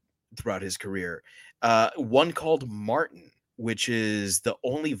throughout his career. One called Martin, which is the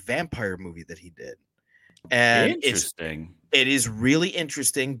only vampire movie that he did. And it is really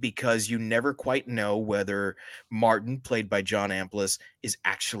interesting because you never quite know whether Martin, played by John Amplas, is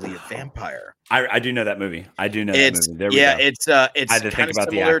actually a vampire. I do know that movie. That movie. There we go. It's kind of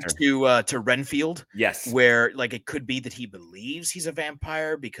similar to Renfield. Yes. Where like it could be that he believes he's a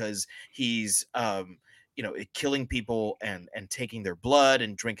vampire because he's killing people and taking their blood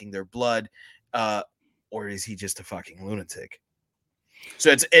and drinking their blood. Or is he just a fucking lunatic?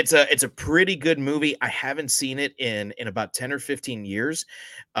 So it's a pretty good movie. I haven't seen it in about 10 or 15 years.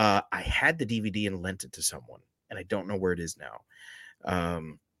 I had the DVD and lent it to someone, and I don't know where it is now. I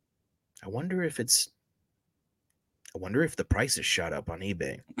wonder if the price is shot up on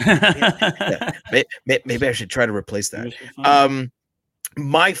eBay. Maybe I should try to replace that.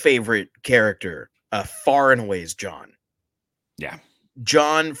 My favorite character, far and away, is John. Yeah,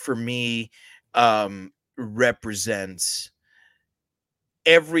 John for me represents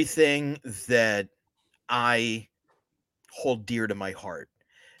everything that I hold dear to my heart.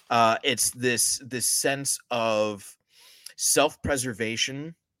 It's this sense of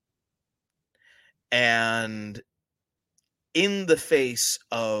self-preservation, and in the face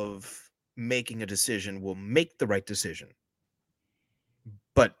of making a decision, will make the right decision.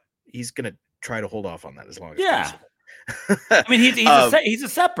 But he's gonna try to hold off on that as long as possible. I mean, he's a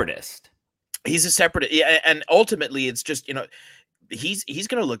separatist. He's a separatist, and ultimately, it's just he's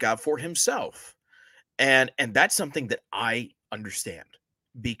going to look out for himself, and that's something that I understand,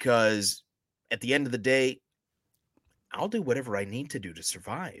 because at the end of the day, I'll do whatever I need to do to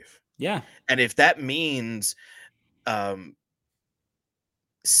survive. Yeah, and if that means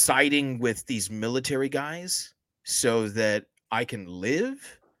siding with these military guys so that I can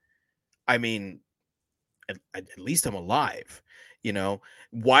live, I mean, at least I'm alive.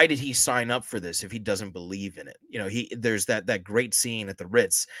 Why did he sign up for this if he doesn't believe in it? There's that great scene at the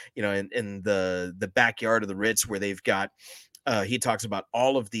Ritz, in the backyard of the Ritz, where they've got he talks about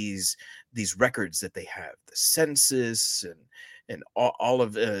all of these records that they have, the census and all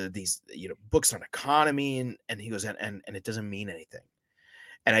of these books on economy, and he goes, and it doesn't mean anything.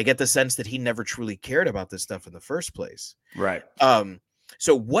 And I get the sense that he never truly cared about this stuff in the first place. Right.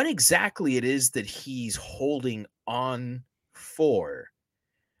 So what exactly it is that he's holding on for,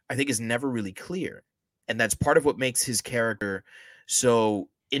 I think, is never really clear. And that's part of what makes his character so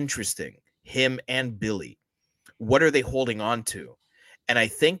interesting. Him and Billy. What are they holding on to? And I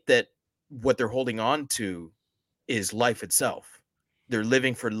think that what they're holding on to is life itself. They're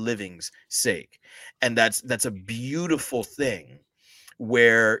living for living's sake. And that's a beautiful thing,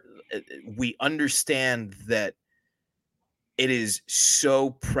 where we understand that it is so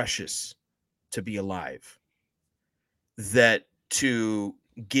precious to be alive that to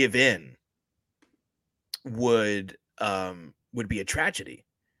give in would be a tragedy.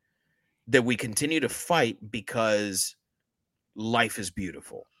 That we continue to fight because life is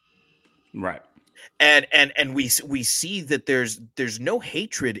beautiful, right? And we see that there's no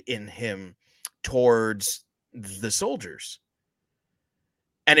hatred in him towards the soldiers,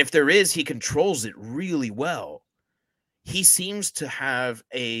 and if there is, he controls it really well. He seems to have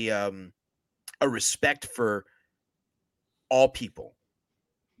a respect for all people,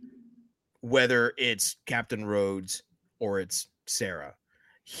 whether it's Captain Rhodes or it's Sarah.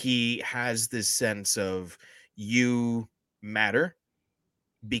 He has this sense of, you matter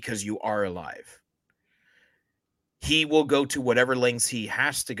because you are alive. He will go to whatever lengths he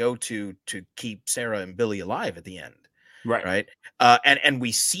has to go to keep Sarah and Billy alive at the end. Right. And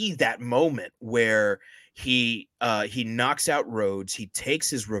we see that moment where he knocks out Rhodes, he takes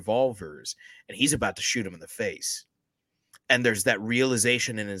his revolvers, and he's about to shoot him in the face. And there's that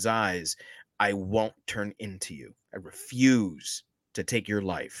realization in his eyes, I won't turn into you. I refuse to take your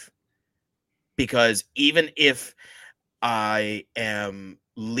life. Because even if I am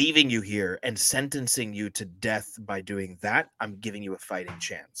leaving you here and sentencing you to death by doing that, I'm giving you a fighting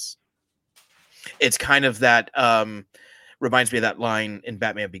chance. It's kind of that, reminds me of that line in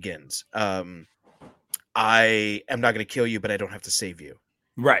Batman Begins. I am not going to kill you, but I don't have to save you.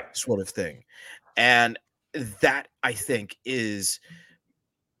 Right. Sort of thing. And that, I think, is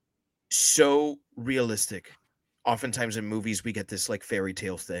so realistic. Oftentimes in movies, we get this like fairy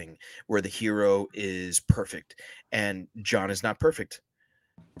tale thing where the hero is perfect and John is not perfect.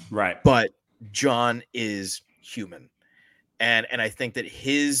 Right. But John is human. And I think that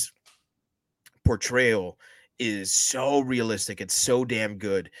his portrayal is so realistic. It's so damn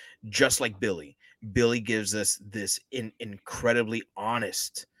good. Just like Billy. Billy gives us this incredibly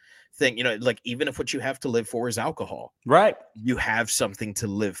honest thing. You know, like even if what you have to live for is alcohol, right? You have something to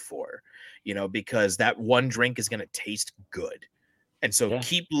live for, you know, because that one drink is going to taste good. And so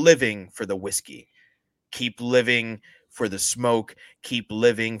keep living for the whiskey, keep living for the smoke, keep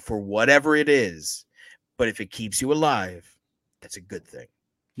living for whatever it is. But if it keeps you alive, that's a good thing.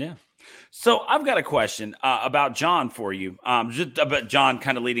 Yeah. So I've got a question about John for you. Just about John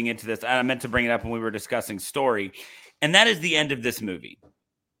kind of leading into this. I meant to bring it up when we were discussing story. And that is the end of this movie.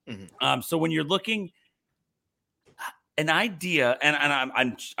 Mm-hmm. So when you're looking an idea,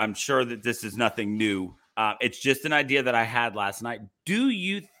 and I'm sure that this is nothing new. It's just an idea that I had last night. Do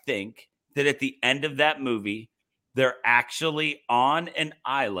you think that at the end of that movie, they're actually on an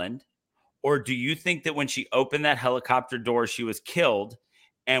island? Or do you think that when she opened that helicopter door, she was killed?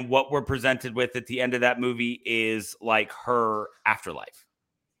 And what we're presented with at the end of that movie is like her afterlife.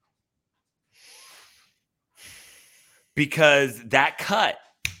 Because that cut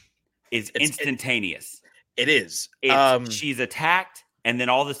is instantaneous. It is. She's attacked, and then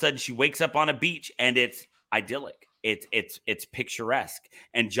all of a sudden she wakes up on a beach, and it's idyllic. It's picturesque.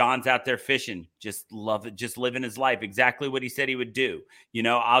 And John's out there fishing, just living his life, exactly what he said he would do. You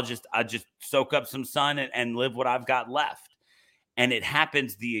know, I'll just soak up some sun and live what I've got left. And it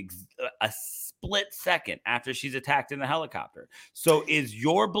happens a split second after she's attacked in the helicopter. So is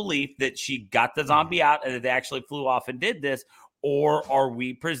your belief that she got the zombie out and that they actually flew off and did this? Or are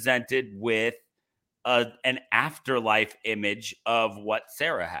we presented with an afterlife image of what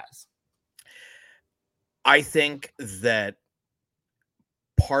Sarah has? I think that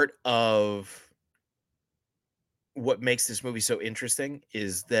part of what makes this movie so interesting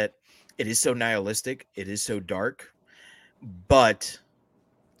is that it is so nihilistic. It is so dark. But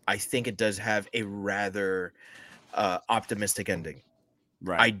I think it does have a rather optimistic ending.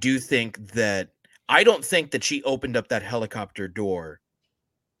 Right. I don't think that she opened up that helicopter door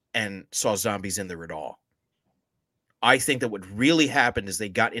and saw zombies in there at all. I think that what really happened is they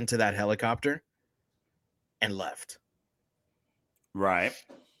got into that helicopter and left. Right.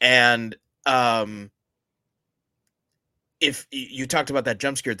 And if you talked about that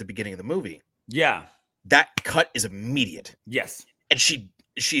jump scare at the beginning of the movie. Yeah. That cut is immediate. Yes. And she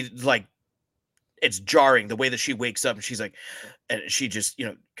like, it's jarring the way that she wakes up and she's like, and she just, you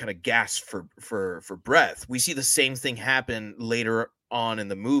know, kind of gasps for breath. We see the same thing happen later on in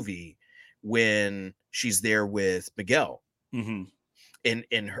the movie when she's there with Miguel in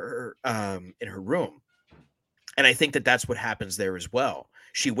her room. And I think that that's what happens there as well.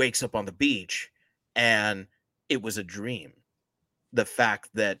 She wakes up on the beach and it was a dream. The fact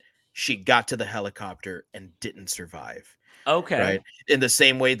that she got to the helicopter and didn't survive. Okay. Right. In the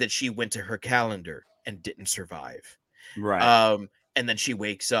same way that she went to her calendar and didn't survive. Right. And then she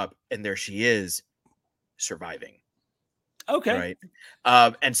wakes up and there she is surviving. Okay.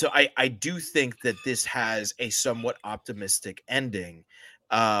 Right. And so I do think that this has a somewhat optimistic ending.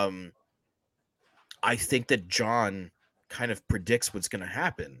 I think that John kind of predicts what's going to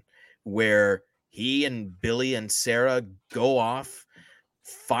happen, where he and Billy and Sarah go off,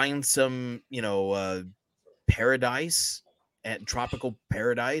 find some, paradise and tropical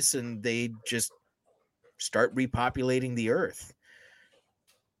paradise, and they just start repopulating the earth.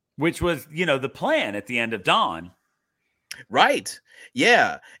 Which was, the plan at the end of Dawn. Right.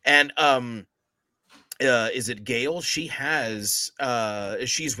 Yeah. And is it Gail? She has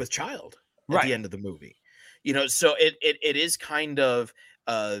she's with child at the end of the movie. So it is kind of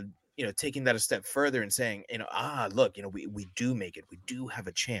taking that a step further and saying, look, we do make it. We do have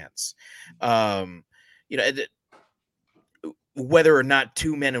a chance. Whether or not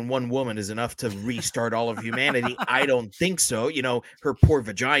 2 men and 1 woman is enough to restart all of humanity, I don't think so. Her poor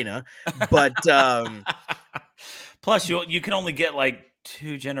vagina. But plus, you can only get like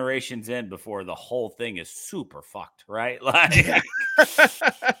 2 generations in before the whole thing is super fucked, right? Like,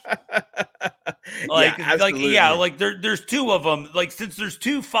 there's 2 of them. Like, since there's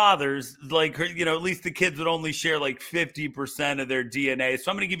 2 fathers, like, at least the kids would only share like 50% of their DNA. So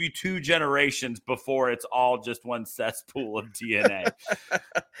I'm going to give you 2 generations before it's all just one cesspool of DNA.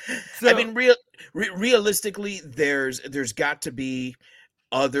 So, I mean, realistically, there's got to be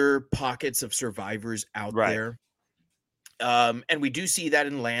other pockets of survivors out there. And we do see that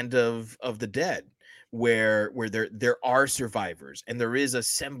in Land of the Dead, where there are survivors and there is a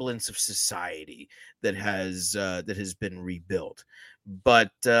semblance of society that has been rebuilt.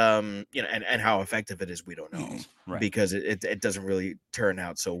 But and how effective it is, we don't know, because it doesn't really turn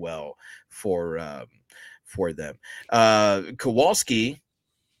out so well for them. Kowalski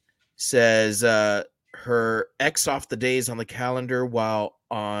says her X off the days on the calendar, while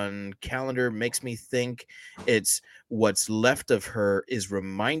on calendar makes me think it's what's left of her is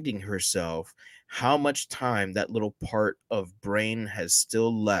reminding herself how much time that little part of brain has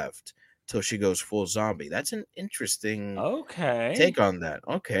still left till she goes full zombie. That's an interesting take on that.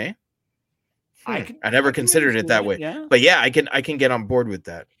 Okay. I never considered it that way. Yeah. But yeah, I can get on board with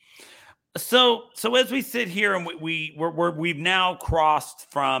that. So as we sit here and we've now crossed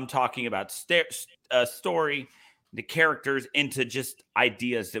from talking about story, the characters, into just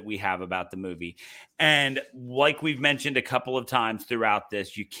ideas that we have about the movie. And like we've mentioned a couple of times throughout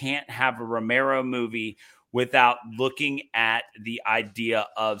this, you can't have a Romero movie without looking at the idea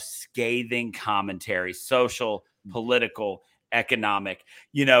of scathing commentary, social, political, economic.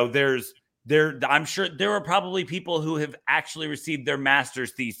 I'm sure there are probably people who have actually received their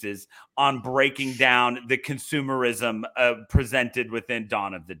master's thesis on breaking down the consumerism presented within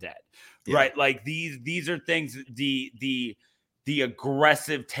Dawn of the Dead. Yeah. Right. Like these are things, the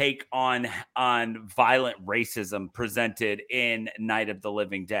aggressive take on violent racism presented in Night of the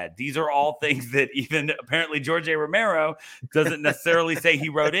Living Dead. These are all things that even apparently George A. Romero doesn't necessarily say he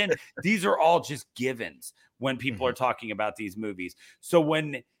wrote in. These are all just givens when people are talking about these movies. So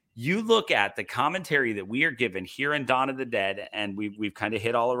when you look at the commentary that we are given here in Dawn of the Dead, and we've kind of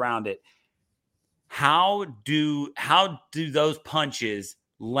hit all around it, how do those punches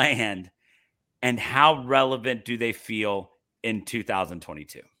land, and how relevant do they feel in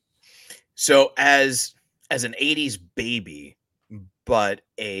 2022? So as an 80s baby but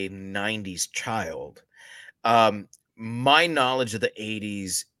a 90s child, my knowledge of the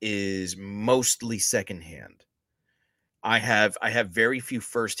 80s is mostly secondhand. I have very few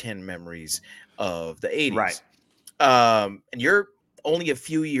firsthand memories of the 80s. Right. And you're only a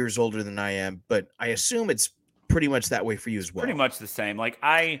few years older than I am, but I assume it's pretty much that way for you as well. Pretty much the same. Like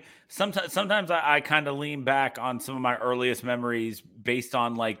sometimes I kind of lean back on some of my earliest memories based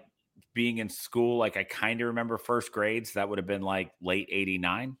on like being in school. Like I kind of remember first grades. That would have been like late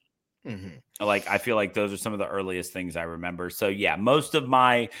 89. Like I feel like those are some of the earliest things I remember. So yeah, most of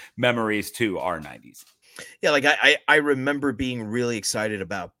my memories too are 90s. Yeah, like I remember being really excited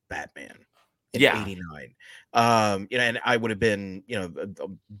about Batman in 89. And I would have been,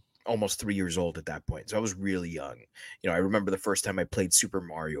 almost 3 years old at that point. So I was really young. I remember the first time I played Super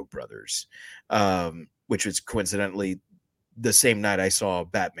Mario Brothers, which was coincidentally the same night I saw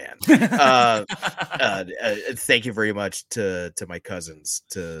Batman. Thank you very much to my cousins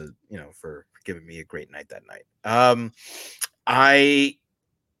for giving me a great night that night.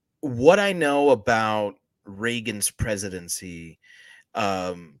 What I know about Reagan's presidency,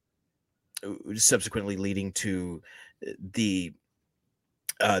 subsequently leading to the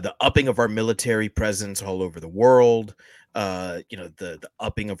upping of our military presence all over the world, the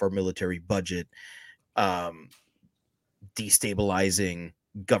upping of our military budget, destabilizing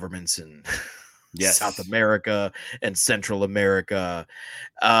governments in South America and Central America.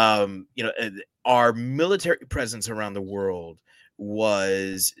 Our military presence around the world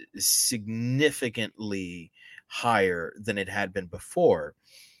was significantly higher than it had been before,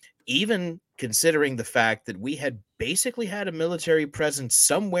 even considering the fact that we had basically had a military presence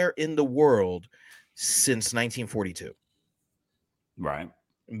somewhere in the world since 1942. Right.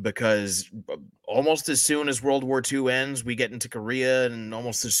 Because almost as soon as World War II ends, we get into Korea, and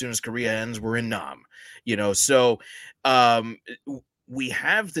almost as soon as Korea ends, we're in Nam. So we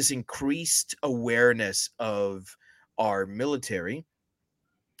have this increased awareness of our military.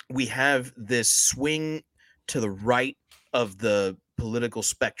 We have this swing to the right of the political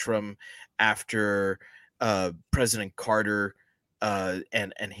spectrum after President Carter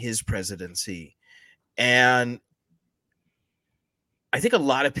and his presidency. And I think a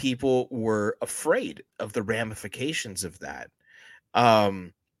lot of people were afraid of the ramifications of that.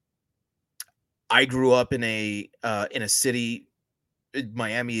 I grew up in a city.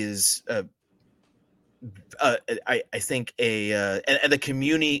 Miami is, I think, and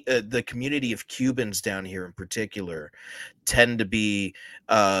the community of Cubans down here in particular tend to be,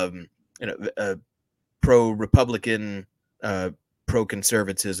 pro-Republican,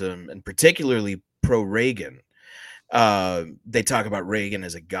 pro-conservatism, and particularly pro-Reagan. They talk about Reagan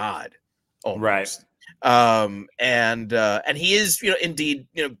as a god, almost. Right. And he is, indeed,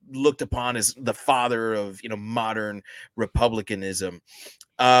 looked upon as the father of, modern republicanism.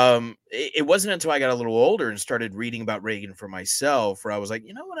 It wasn't until I got a little older and started reading about Reagan for myself where I was like,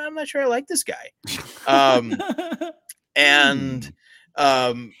 you know what, I'm not sure I like this guy. And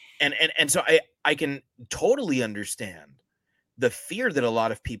so I can totally understand the fear that a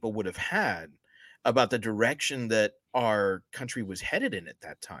lot of people would have had about the direction that our country was headed in at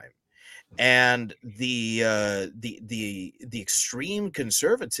that time. And the extreme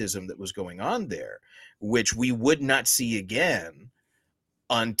conservatism that was going on there, which we would not see again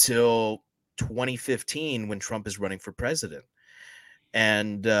until 2015 when Trump is running for president.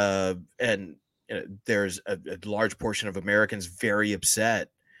 And there's a large portion of Americans very upset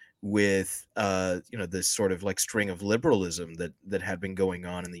with this sort of like string of liberalism that had been going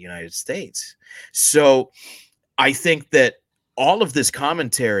on in the United States. So I think that all of this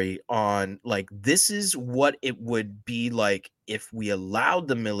commentary on like, this is what it would be like if we allowed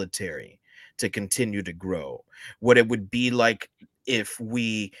the military to continue to grow, what it would be like if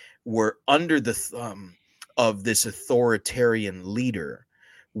we were under the thumb of this authoritarian leader,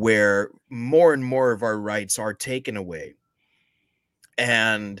 where more and more of our rights are taken away.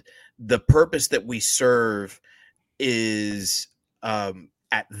 And the purpose that we serve is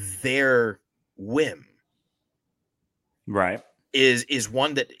at their whim. Right. Is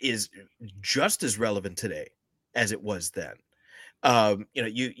one that is just as relevant today as it was then.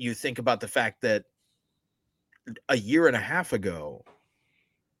 You think about the fact that a year and a half ago,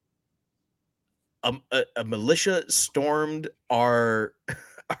 a militia stormed our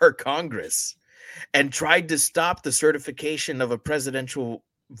Congress and tried to stop the certification of a presidential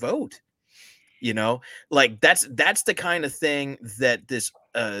vote. Like that's the kind of thing that this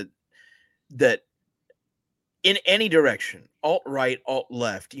that in any direction, alt-right,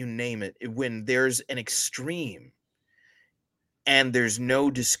 alt-left, you name it, when there's an extreme and there's no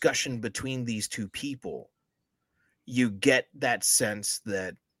discussion between these two people, you get that sense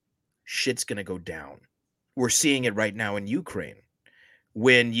that shit's going to go down. We're seeing it right now in Ukraine,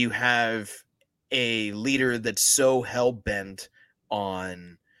 when you have a leader that's so hell-bent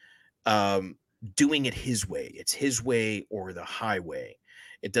on doing it his way. It's his way or the highway.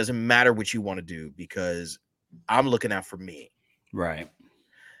 It doesn't matter what you want to do because I'm looking out for me. Right.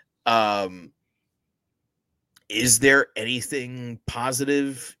 Is there anything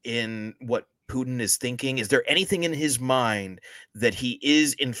positive in what Putin is thinking? Is there anything in his mind that he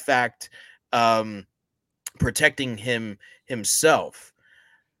is, in fact, protecting himself?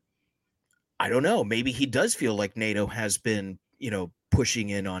 I don't know. Maybe he does feel like NATO has been, pushing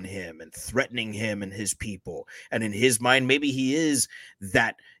in on him and threatening him and his people. And in his mind, maybe he is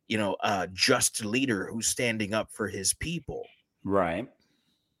that, just leader who's standing up for his people. Right.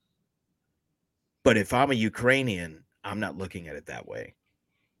 But if I'm a Ukrainian, I'm not looking at it that way.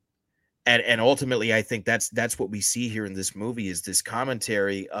 And ultimately, I think that's what we see here in this movie, is this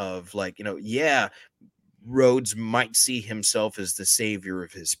commentary of like, Rhodes might see himself as the savior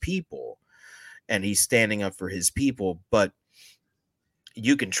of his people, and he's standing up for his people, but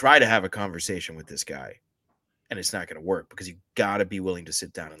you can try to have a conversation with this guy, and it's not going to work because you got to be willing to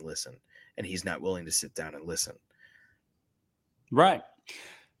sit down and listen, and he's not willing to sit down and listen. Right.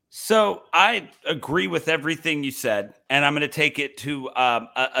 So I agree with everything you said, and I'm going to take it to I'm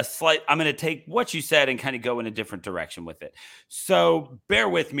going to take what you said and kind of go in a different direction with it. So bear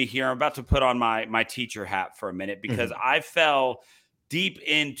with me here. I'm about to put on my teacher hat for a minute because I fell deep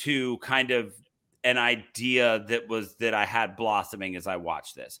into kind of an idea that I had blossoming as I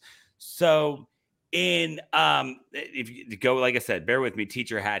watched this. So if you go, like I said, bear with me,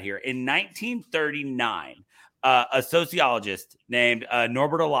 teacher hat here. In 1939, a sociologist named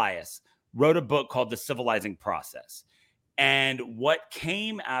Norbert Elias wrote a book called The Civilizing Process. And what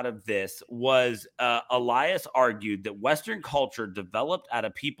came out of this was Elias argued that Western culture developed out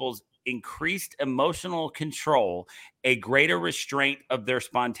of people's increased emotional control, a greater restraint of their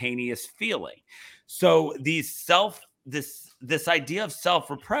spontaneous feeling. So these this idea of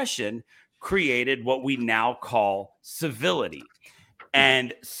self-repression created what we now call civility.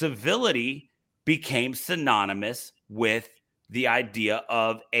 And civility became synonymous with the idea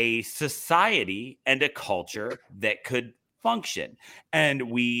of a society and a culture that could function.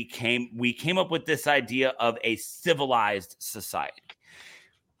 And we came up with this idea of a civilized society.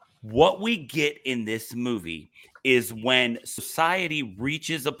 What we get in this movie is when society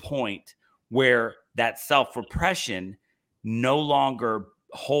reaches a point where that self-repression no longer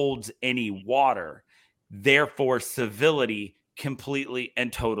holds any water, therefore civility completely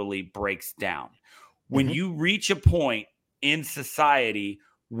and totally breaks down. When you reach a point in society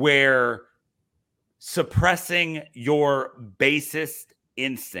where suppressing your basest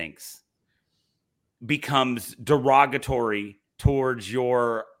instincts becomes derogatory towards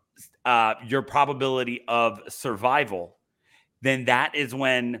your probability of survival, then that is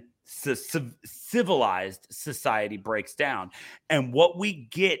when civilized society breaks down. And what we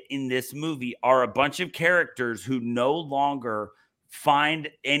get in this movie are a bunch of characters who no longer find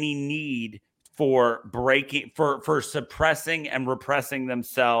any need for suppressing and repressing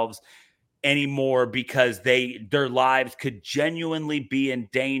themselves anymore, because their lives could genuinely be in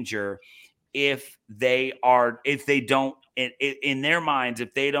danger if they don't in their minds,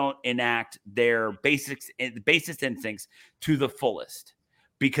 if they don't enact their basest instincts to the fullest,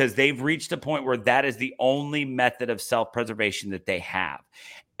 because they've reached a point where that is the only method of self-preservation that they have.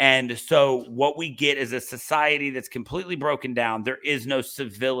 And so what we get is a society that's completely broken down. There is no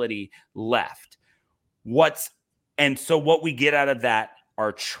civility left. And so what we get out of that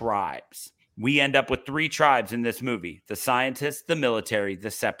are tribes. We end up with 3 tribes in this movie: the scientists, the military,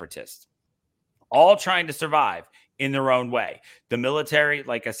 the separatists, all trying to survive in their own way. The military,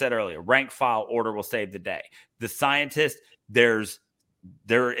 like I said earlier, rank, file, order will save the day. The scientists, there is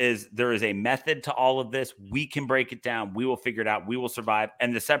a method to all of this. We can break it down. We will figure it out. We will survive.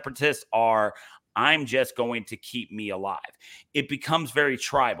 And the separatists are, I'm just going to keep me alive. It becomes very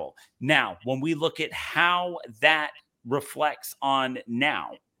tribal. Now, when we look at how that reflects on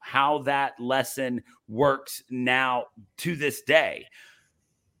now, how that lesson works now to this day,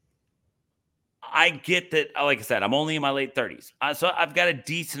 I get that, like I said, I'm only in my late 30s. So I've got a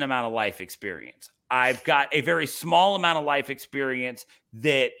decent amount of life experience. I've got a very small amount of life experience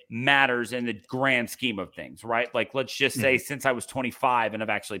that matters in the grand scheme of things, right? Like, let's just say since I was 25 and I've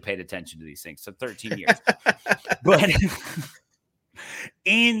actually paid attention to these things. So 13 years. But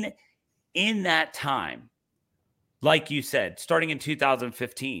in that time, like you said, starting in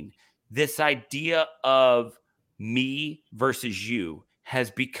 2015, this idea of me versus you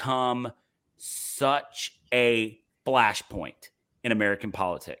has become such a flashpoint in American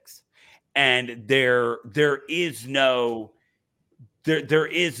politics. And there is no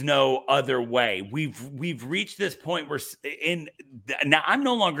other way. We've reached this point where now I'm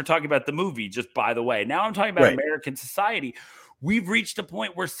no longer talking about the movie, just by the way. Now I'm talking about American society. We've reached a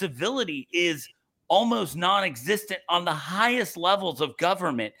point where civility is almost non-existent on the highest levels of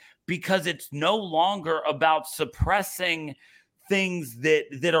government, because it's no longer about suppressing things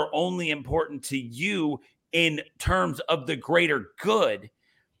that are only important to you in terms of the greater good.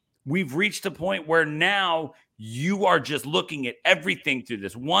 We've reached a point where now you are just looking at everything through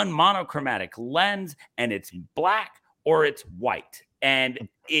this one monochromatic lens, and it's black or it's white. And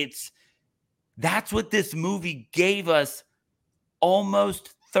that's what this movie gave us almost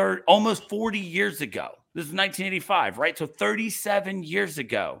 40 years ago. This is 1985, right? So 37 years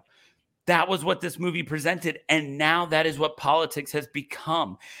ago, that was what this movie presented. And now that is what politics has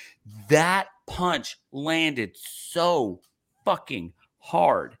become. That punch landed so fucking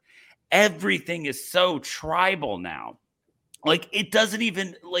hard. Everything is so tribal now. Like, it doesn't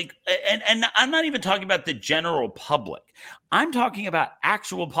even and I'm not even talking about the general public. I'm talking about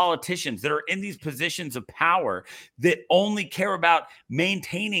actual politicians that are in these positions of power that only care about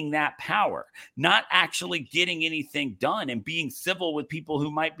maintaining that power, not actually getting anything done and being civil with people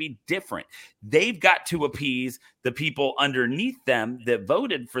who might be different. They've got to appease the people underneath them that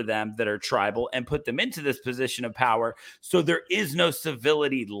voted for them, that are tribal, and put them into this position of power. So there is no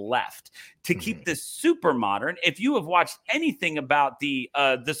civility left. To keep this super modern, if you have watched anything about the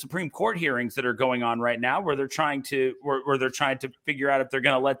Supreme Court hearings that are going on right now, where they're trying to figure out if they're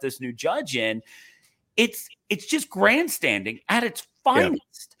going to let this new judge in, it's just grandstanding at its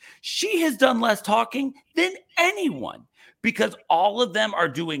finest. Yeah. She has done less talking than anyone, because all of them are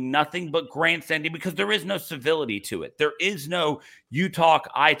doing nothing but grandstanding, because there is no civility to it. There is no you talk,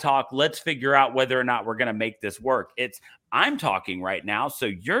 I talk, let's figure out whether or not we're going to make this work. It's I'm talking right now, so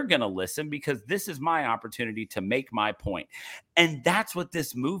you're going to listen, because this is my opportunity to make my point. And that's what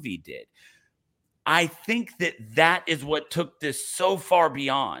this movie did. I think that is what took this so far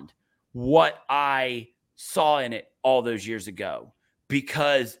beyond what I saw in it all those years ago,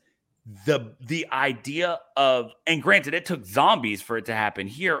 because the idea of, and granted, it took zombies for it to happen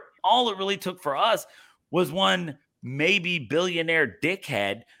here. All it really took for us was one maybe billionaire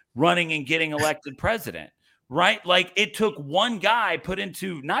dickhead running and getting elected president, right? Like, it took one guy put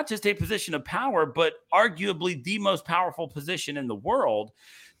into not just a position of power, but arguably the most powerful position in the world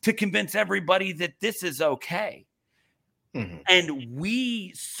to convince everybody that this is okay. Mm-hmm.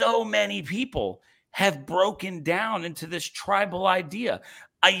 And so many people have broken down into this tribal idea.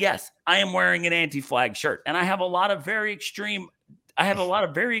 Yes, I am wearing an anti-flag shirt, and I have a lot of very extreme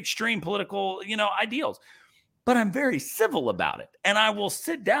political, ideals, but I'm very civil about it. And I will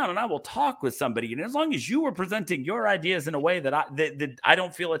sit down and I will talk with somebody. And as long as you are presenting your ideas in a way that I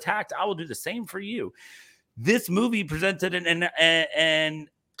don't feel attacked, I will do the same for you. This movie presented an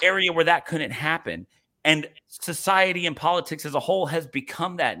area where that couldn't happen. And society and politics as a whole has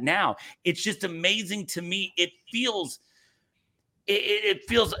become that now. It's just amazing to me. It feels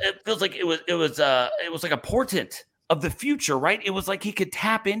like it was like a portent of the future, right? It was like he could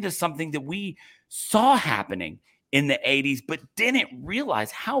tap into something that we saw happening in the 80s, but didn't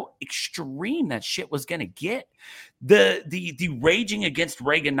realize how extreme that shit was going to get. The raging against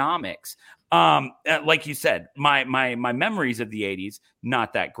Reaganomics, like you said, my memories of the 80s,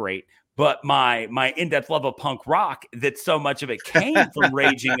 not that great. But my in-depth love of punk rock, that so much of it came from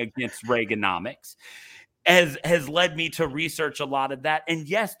raging against Reaganomics, has led me to research a lot of that. And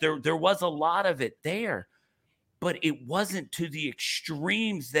yes, there was a lot of it there, but it wasn't to the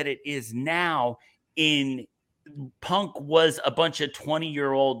extremes that it is now. In punk was a bunch of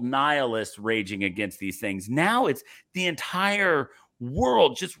 20-year-old nihilists raging against these things. Now it's the entire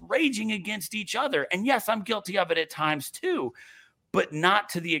world just raging against each other. And yes, I'm guilty of it at times too, but not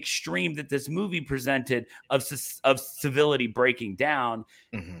to the extreme that this movie presented of civility breaking down.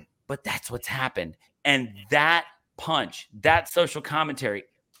 Mm-hmm. But that's what's happened. And that punch, that social commentary,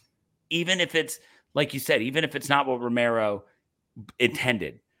 even if it's, like you said, even if it's not what Romero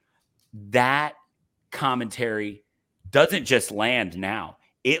intended, that commentary doesn't just land now.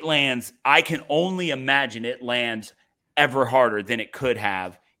 It lands, I can only imagine it lands ever harder than it could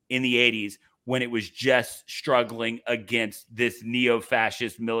have in the 80s, when it was just struggling against this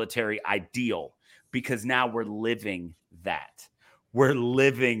neo-fascist military ideal, because now we're living that. We're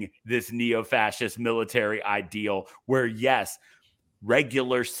living this neo-fascist military ideal where, yes,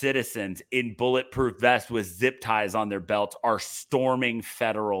 regular citizens in bulletproof vests with zip ties on their belts are storming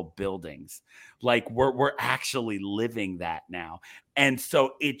federal buildings. Like, we're actually living that now. And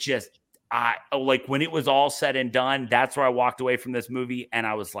so it just, like, when it was all said and done, that's where I walked away from this movie, and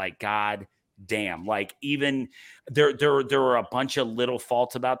I was like, God damn, like, even there were a bunch of little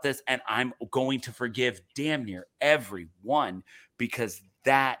faults about this, and I'm going to forgive damn near everyone, because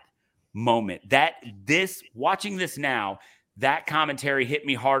that moment, watching this now, that commentary hit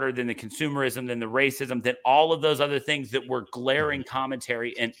me harder than the consumerism, than the racism, than all of those other things that were glaring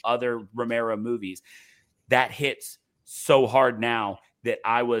commentary in other Romero movies. That hits so hard now that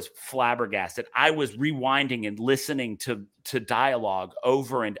I was flabbergasted. I was rewinding and listening to dialogue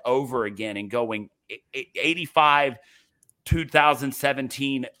over and over again and going, 85,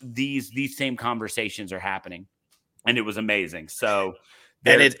 2017, these same conversations are happening. And it was amazing. So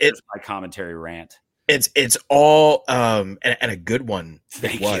it's my commentary rant. It's all and a good one.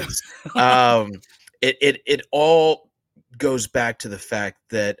 It was. It all goes back to the fact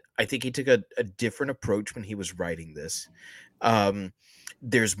that I think he took a different approach when he was writing this.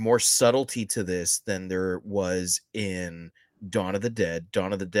 There's more subtlety to this than there was in Dawn of the Dead.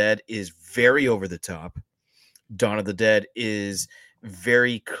 Dawn of the Dead is very over the top. Dawn of the Dead is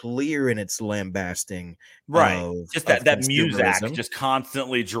very clear in its lambasting, right? Just that music just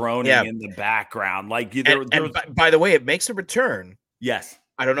constantly droning in the background. Like, by the way, it makes a return. Yes,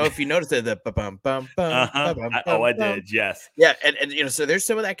 I don't know if you noticed it. I did. Yes, yeah, and so there's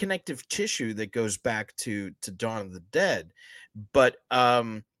some of that connective tissue that goes back to Dawn of the Dead, but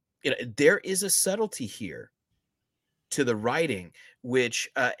there is a subtlety here to the writing, which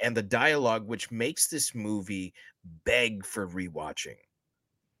and the dialogue, which makes this movie beg for rewatching.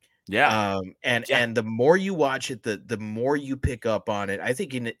 And the more you watch it, the more you pick up on it. I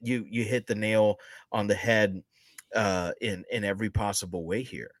think you hit the nail on the head in every possible way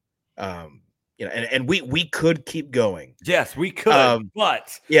here. And we could keep going. Yes, we could.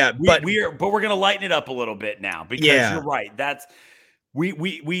 But we're gonna lighten it up a little bit now, because you're right. That's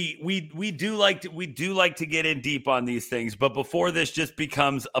we do like to get in deep on these things, but before this just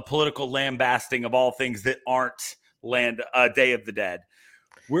becomes a political lambasting of all things that aren't Day of the Dead,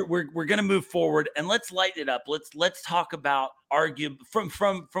 we're gonna move forward and let's lighten it up. Let's talk about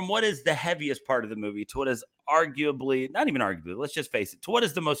from what is the heaviest part of the movie to what is arguably, not even arguably, let's just face it, to what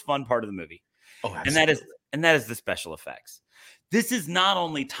is the most fun part of the movie. Oh, absolutely. And that is the special effects. This is not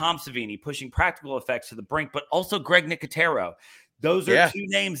only Tom Savini pushing practical effects to the brink, but also Greg Nicotero. Those are two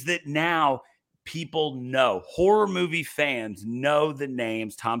names that now people know. Horror movie fans know the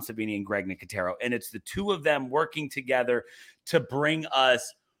names Tom Savini and Greg Nicotero. And it's the two of them working together to bring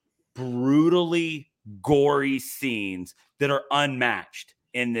us brutally gory scenes that are unmatched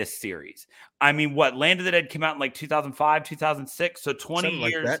in this series. I mean, Land of the Dead came out in like 2005, 2006. So 20 Something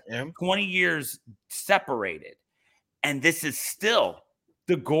years, like that, yeah. 20 years separated. And this is still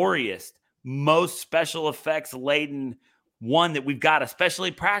the goriest, most special effects laden one that we've got,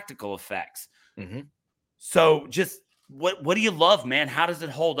 especially practical effects. Mm-hmm. So just what do you love, man? How does it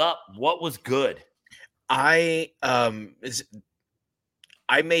hold up? What was good? I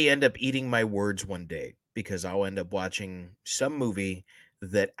may end up eating my words one day because I'll end up watching some movie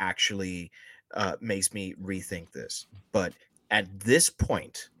that actually makes me rethink this. But at this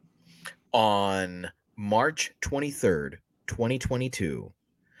point, on March 23rd, 2022,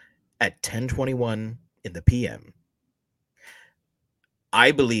 at 10:21 in the PM,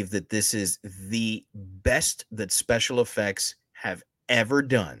 I believe that this is the best that special effects have ever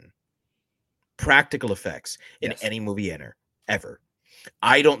done. Practical effects in any movie ever.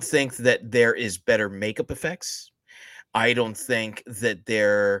 I don't think that there is better makeup effects. I don't think that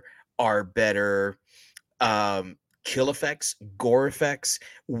there are better kill effects, gore effects.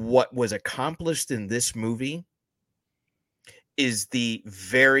 What was accomplished in this movie is the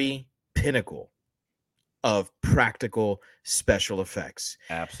very pinnacle of practical special effects.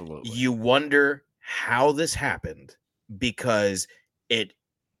 Absolutely. You wonder how this happened because it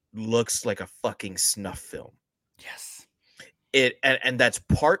looks like a fucking snuff film. Yes. And that's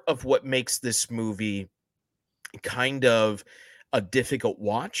part of what makes this movie kind of a difficult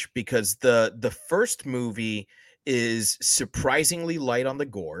watch, because the first movie is surprisingly light on the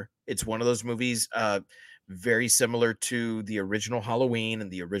gore. It's one of those movies very similar to the original Halloween and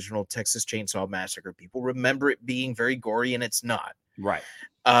the original Texas Chainsaw Massacre. People remember it being very gory, and it's not. Right.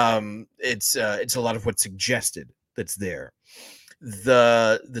 It's a lot of what's suggested that's there.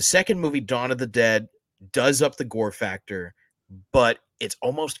 The second movie, Dawn of the Dead, does up the gore factor, but it's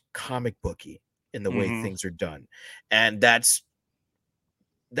almost comic booky in the way things are done. And it's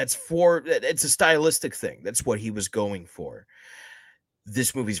a stylistic thing. That's what he was going for.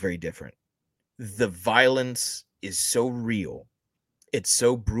 This movie's very different. The violence is so real. It's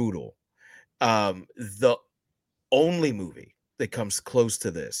so brutal. The only movie that comes close to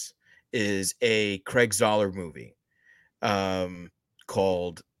this is a Craig Zoller movie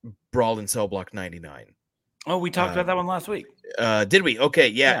called Brawl in Cell Block 99. Oh, we talked about that one last week. Did we? Okay,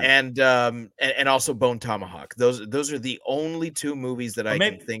 yeah. And also Bone Tomahawk. Those are the only two movies that I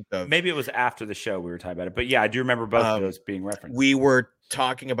can think of. Maybe it was after the show we were talking about it, but yeah, I do remember both of those being referenced. We were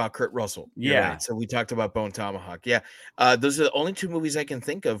talking about Kurt Russell. Yeah. Right. So we talked about Bone Tomahawk. Yeah. Those are the only two movies I can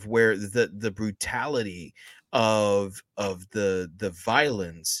think of where the brutality of the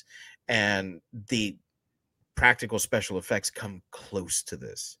violence and the practical special effects come close to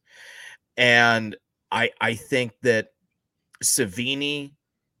this. And I think that Savini,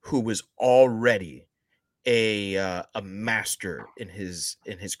 who was already a master in his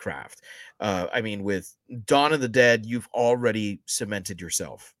craft. I mean, with Dawn of the Dead, you've already cemented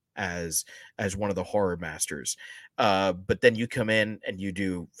yourself as one of the horror masters. But then you come in and you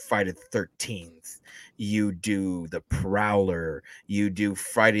do Friday the 13th, you do The Prowler, you do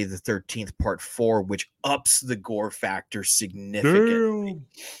Friday the 13th Part 4, which ups the gore factor significantly.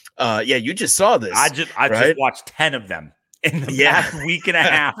 Yeah, you just saw this. I just watched 10 of them. In the past week and a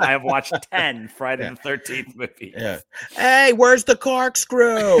half, I have watched 10 Friday the 13th movies. Yeah. Hey, where's the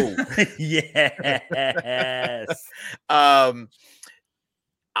corkscrew? Yes.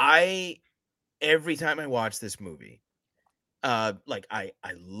 Every time I watch this movie, I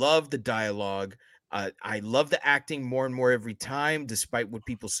love the dialogue. I love the acting more and more every time, despite what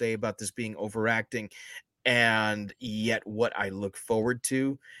people say about this being overacting. And yet what I look forward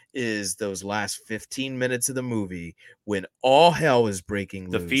to is those last 15 minutes of the movie when all hell is breaking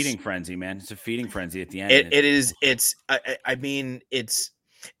loose. The feeding frenzy, man. It's a feeding frenzy at the end.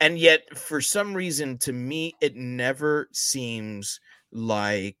 And yet for some reason, to me, it never seems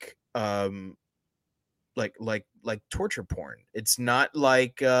like torture porn. It's not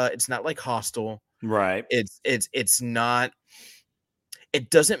like Hostel. Right. It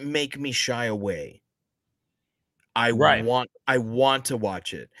doesn't make me shy away. I Right. want to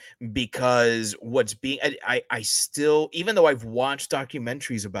watch it because what's being I still, even though I've watched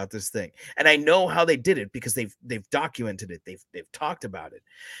documentaries about this thing and I know how they did it because they've documented it, they've talked about it.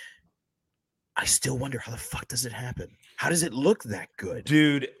 I still wonder how the fuck does it happen? How does it look that good?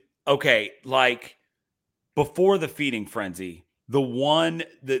 Dude, okay, like before the feeding frenzy, the one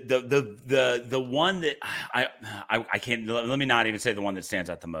the one that I can't, let me not even say the one that stands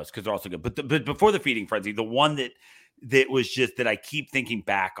out the most because they're also good. But before the feeding frenzy, the one that was just that I keep thinking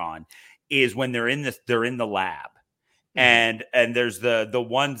back on is when they're in the lab, and there's the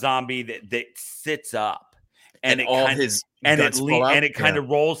one zombie that sits up and it all kind of, his and guts fall out? it kind of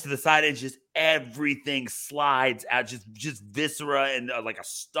rolls to the side and just everything slides out, just viscera and like a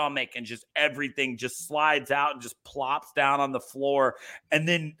stomach, and just everything just slides out and just plops down on the floor. And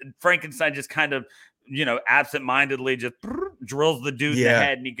then Frankenstein just kind of, absentmindedly just drills the dude in the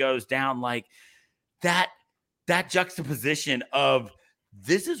head, and he goes down. Like that juxtaposition of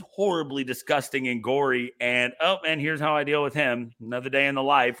this is horribly disgusting and gory, and here's how I deal with him. Another day in the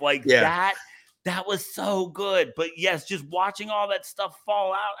life. Like that was so good. But yes, just watching all that stuff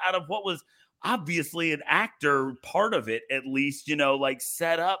fall out of what was obviously an actor part of it, at least, like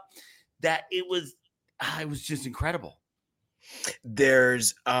set up, that it was just incredible.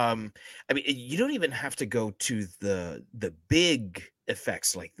 There's you don't even have to go to the big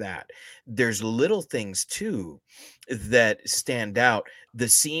effects like that. There's little things too that stand out. The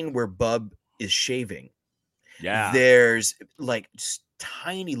scene where Bub is shaving. Yeah. There's like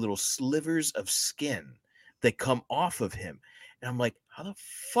tiny little slivers of skin that come off of him. And I'm like, how the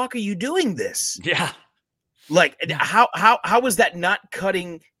fuck are you doing this? Yeah. Like, how is that not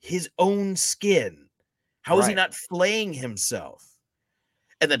cutting his own skin? How is he not flaying himself?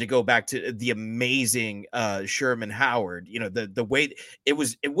 And then to go back to the amazing Sherman Howard, the way it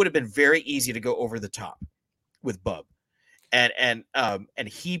would have been very easy to go over the top with Bub. And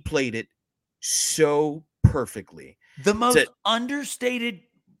he played it so perfectly. The most understated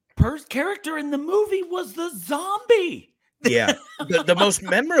character in the movie was the zombie. Yeah, the most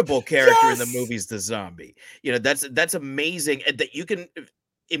memorable character in the movie is the zombie. That's amazing, and that you can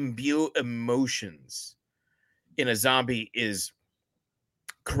imbue emotions in a zombie is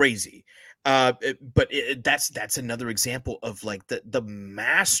crazy. But that's another example of like the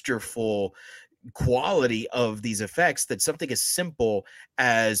masterful quality of these effects, that something as simple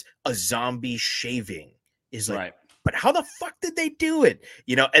as a zombie shaving is like, right. But how the fuck did they do it?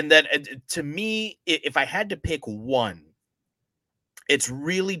 And then to me, if I had to pick one, it's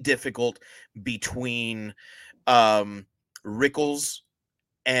really difficult between Rickles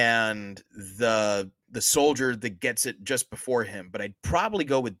and the soldier that gets it just before him. But I'd probably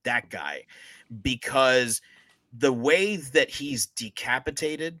go with that guy, because the way that he's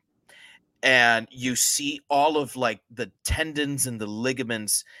decapitated, and you see all of like the tendons and the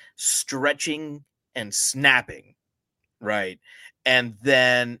ligaments stretching and snapping, right? And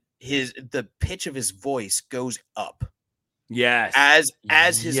then the pitch of his voice goes up. Yes.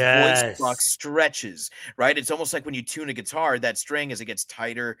 As his voice box stretches, right? It's almost like when you tune a guitar, that string, as it gets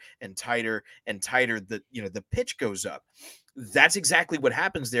tighter and tighter and tighter, the pitch goes up. That's exactly what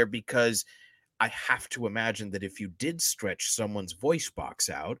happens there, because I have to imagine that if you did stretch someone's voice box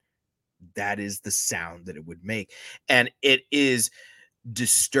out, that is the sound that it would make. And it is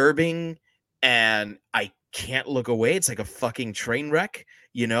disturbing, and I can't look away. It's like a fucking train wreck,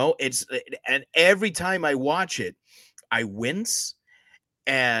 and every time I watch it, I wince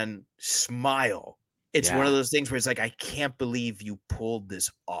and smile. It's one of those things where it's like, I can't believe you pulled this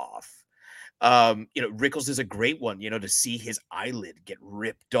off. Rickles is a great one, to see his eyelid get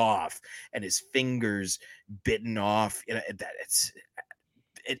ripped off and his fingers bitten off.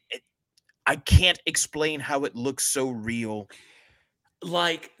 I can't explain how it looks so real.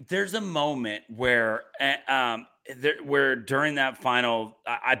 Like, there's a moment where during that final,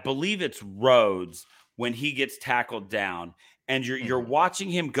 I believe it's Rhodes, when he gets tackled down, and you're watching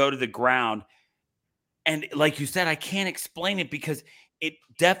him go to the ground, and like you said, I can't explain it, because it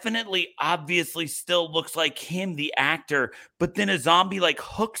definitely, obviously still looks like him, the actor, but then a zombie like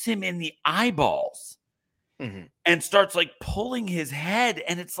hooks him in the eyeballs and starts like pulling his head,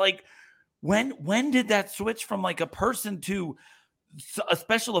 and it's like, when did that switch from like a person to a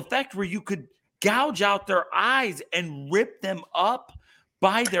special effect where you could gouge out their eyes and rip them up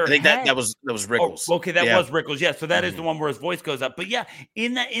by their head? That was Rickles. Oh, okay, that was Rickles. Yeah, so that is the one where his voice goes up. But yeah,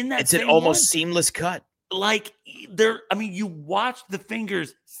 in that it's an almost seamless cut. Like you watch the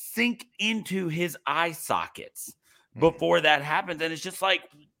fingers sink into his eye sockets before that happens, and it's just like,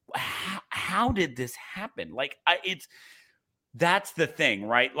 how did this happen? Like, that's the thing,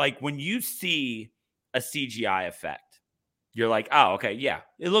 right? Like, when you see a CGI effect. You're like, oh, okay, yeah,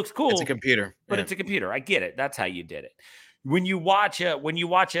 it looks cool. It's a computer, but it's a computer. I get it. That's how you did it. When you watch a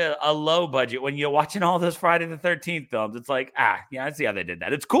low budget, when you're watching all those Friday the 13th films, it's like, yeah, I see how they did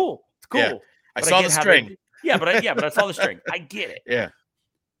that. It's cool. It's cool. Yeah. I saw the string. But I saw the string. I get it. Yeah.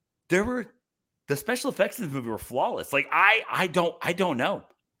 The special effects in this movie were flawless. Like I don't know.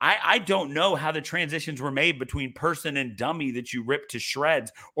 I don't know how the transitions were made between person and dummy that you ripped to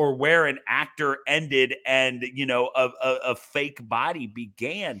shreds, or where an actor ended and, a fake body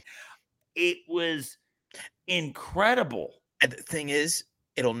began. It was incredible. And the thing is,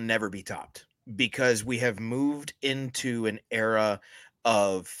 it'll never be topped because we have moved into an era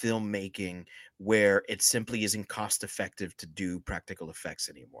of filmmaking where it simply isn't cost effective to do practical effects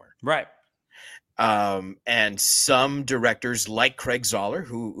anymore. Right. And some directors like Craig Zoller,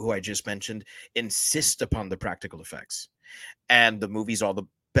 who I just mentioned, insist upon the practical effects, and the movie's all the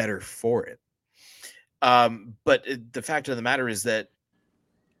better for it. But the fact of the matter is that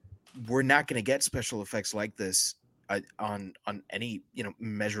we're not going to get special effects like this on any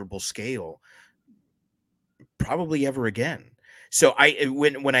measurable scale probably ever again. So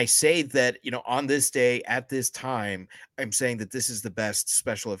when I say that, on this day at this time, I'm saying that this is the best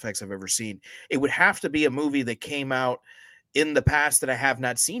special effects I've ever seen. It would have to be a movie that came out in the past that I have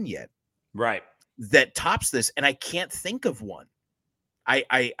not seen yet. Right. That tops this. And I can't think of one.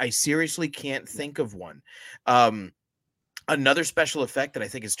 I seriously can't think of one. Another special effect that I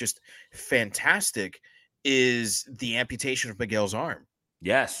think is just fantastic is the amputation of Miguel's arm.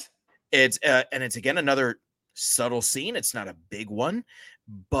 Yes. It's again another subtle scene. It's not a big one,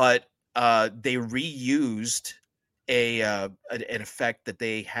 but they reused an effect that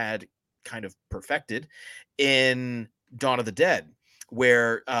they had kind of perfected in Dawn of the Dead,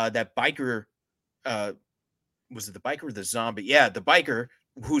 where that biker, was it the biker or the zombie? Yeah, the biker,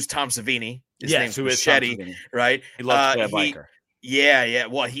 who's Tom Savini. His name's Machete, right? He loves to be a biker. Yeah.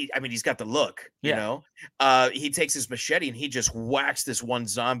 Well, he's got the look, you know. He takes his machete and he just whacks this one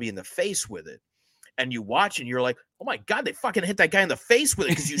zombie in the face with it. And you watch and you're like, oh my God, they fucking hit that guy in the face with it.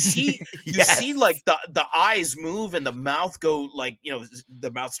 Because you see, see like the eyes move and the mouth go like,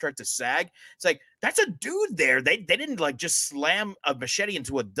 the mouth start to sag. It's like, that's a dude there. They didn't like just slam a machete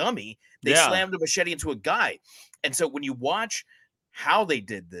into a dummy. They slammed a machete into a guy. And so when you watch how they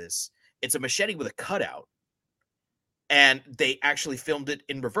did this, it's a machete with a cutout. And they actually filmed it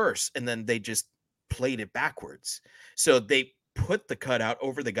in reverse. And then they just played it backwards. So they put the cutout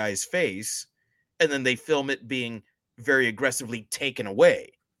over the guy's face. And then they film it being very aggressively taken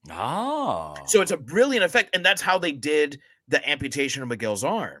away. Oh. So it's a brilliant effect. And that's how they did the amputation of Miguel's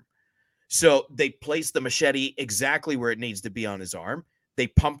arm. So they placed the machete exactly where it needs to be on his arm. They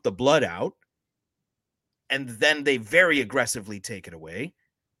pump the blood out. And then they very aggressively take it away.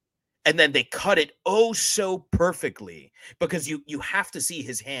 And then they cut it so perfectly because you have to see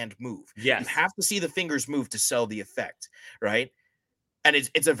his hand move. Yes. You have to see the fingers move to sell the effect, right? And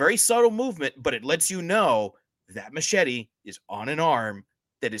it's a very subtle movement, but it lets you know that machete is on an arm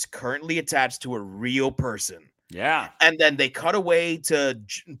that is currently attached to a real person. Yeah. And then they cut away to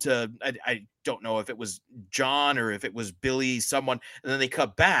I don't know if it was John or if it was Billy, someone, and then they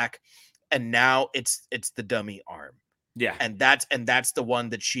cut back, and now it's the dummy arm. Yeah. And that's the one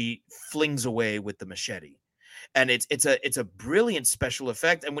that she flings away with the machete. And it's a brilliant special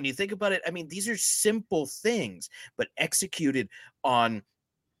effect. And when you think about it, I mean, these are simple things, but executed on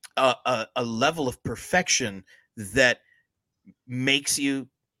a level of perfection that makes you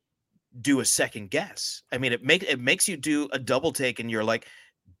do a second guess. I mean, it makes you do a double take, and you're like,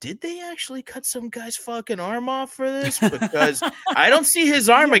 did they actually cut some guy's fucking arm off for this? Because I don't see his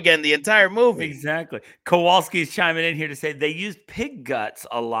arm again the entire movie. Exactly. Kowalski's chiming in here to say they used pig guts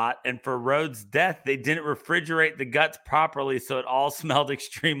a lot, and for Rhodes' death, they didn't refrigerate the guts properly, so it all smelled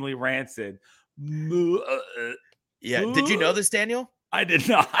extremely rancid. Yeah. Did you know this, Daniel? I did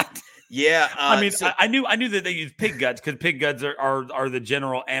not. Yeah, I mean, I knew that they use pig guts because pig guts are the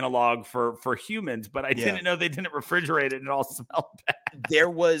general analog for humans, but I didn't know they didn't refrigerate it and it all smelled bad. There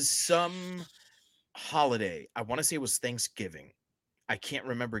was some holiday. I want to say it was Thanksgiving. I can't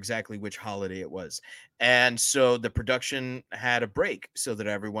remember exactly which holiday it was. And so the production had a break so that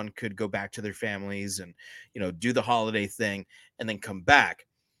everyone could go back to their families and, do the holiday thing and then come back.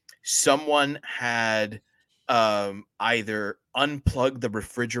 Someone had either unplugged the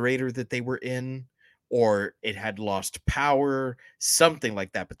refrigerator that they were in, or it had lost power, something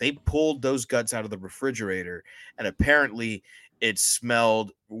like that. But they pulled those guts out of the refrigerator, and apparently it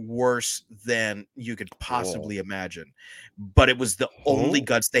smelled worse than you could possibly imagine. But it was the only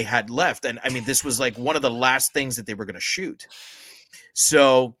guts they had left. And I mean, this was like one of the last things that they were going to shoot.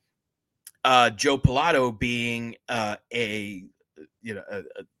 So Joe Pilato being a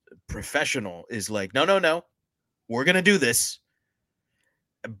professional is like, no, we're gonna do this.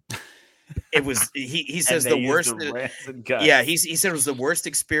 It was he says the worst. Yeah, he said it was the worst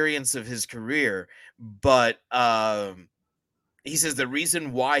experience of his career, but he says the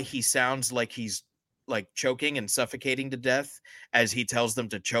reason why he sounds like he's like choking and suffocating to death as he tells them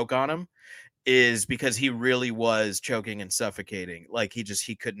to choke on him is because he really was choking and suffocating. Like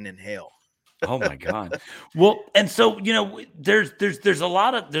he couldn't inhale. Oh my God. Well, and so, there's a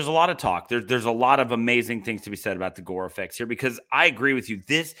lot of talk. There's a lot of amazing things to be said about the gore effects here, because I agree with you.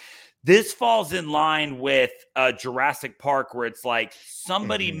 This falls in line with Jurassic Park, where it's like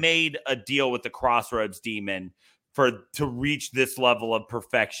somebody made a deal with the Crossroads Demon to reach this level of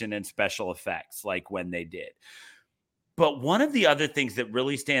perfection and special effects, like when they did. But one of the other things that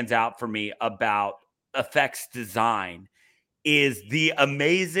really stands out for me about effects design is the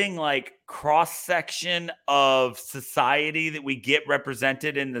amazing like cross section of society that we get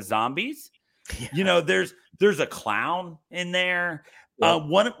represented in the zombies. Yeah. There's a clown in there. Yeah.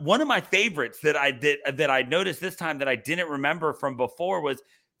 One of my favorites that I noticed this time that I didn't remember from before was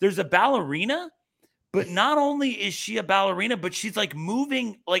there's a ballerina, but not only is she a ballerina, but she's like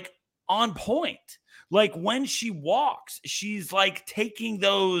moving like on point. Like when she walks, she's like taking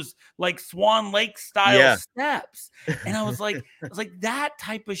those like Swan Lake style steps. And I was like, that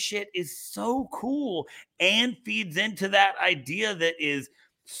type of shit is so cool and feeds into that idea that is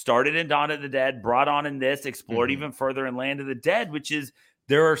started in Dawn of the Dead, brought on in this, explored even further in Land of the Dead, which is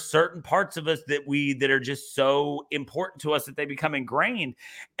there are certain parts of us that are just so important to us that they become ingrained.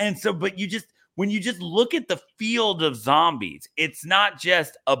 And so, but when you just look at the field of zombies, it's not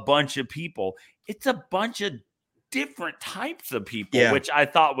just a bunch of people. It's a bunch of different types of people, which I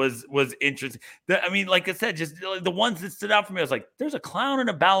thought was interesting. I mean, like I said, just the ones that stood out for me, I was like, there's a clown and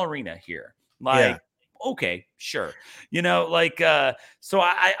a ballerina here. Like, okay, sure. So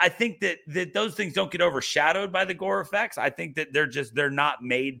I think that those things don't get overshadowed by the gore effects. I think that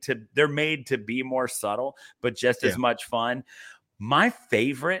they're made to be more subtle, but just as much fun. My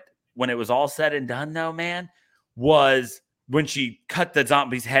favorite, when it was all said and done though, man, was when she cut the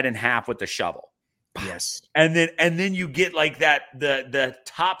zombie's head in half with the shovel. Yes. And then you get like that, the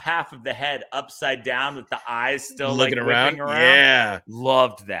top half of the head upside down with the eyes still looking like around. Yeah.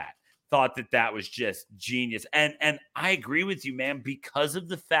 Loved that. Thought that was just genius. And I agree with you, man, because of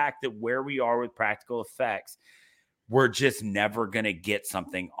the fact that where we are with practical effects, we're just never going to get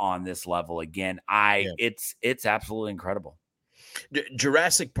something on this level again. It's absolutely incredible.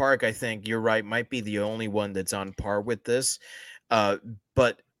 Jurassic Park, I think you're right, might be the only one that's on par with this.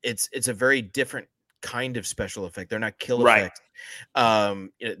 But it's a very different kind of special effect. They're not kill effects.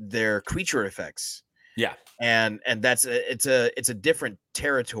 They're creature effects. Yeah. And that's it's a different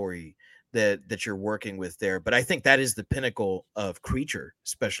territory that you're working with there. But I think that is the pinnacle of creature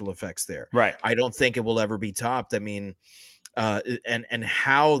special effects there. Right. I don't think it will ever be topped. I mean, and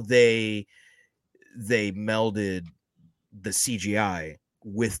how they melded the CGI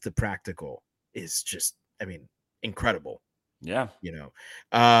with the practical is just, I mean, incredible. Yeah.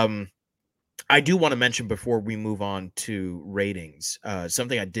 I do want to mention before we move on to ratings,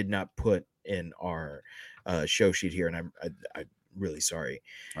 something I did not put in our show sheet here, and I'm really sorry.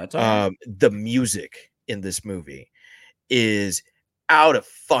 That's all right. The music in this movie is out of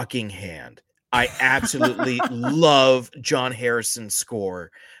fucking hand. I absolutely love John Harrison's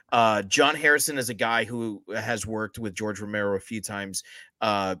score. John Harrison is a guy who has worked with George Romero a few times.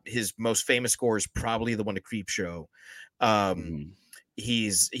 His most famous score is probably the one to Creepshow.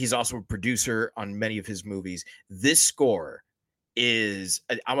 He's also a producer on many of his movies. This score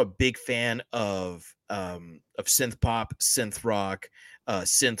I'm a big fan of synth pop, synth rock,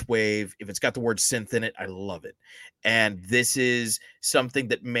 synth wave. If it's got the word synth in it, I love it. And this is something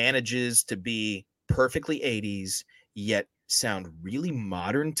that manages to be perfectly 80s, yet sound really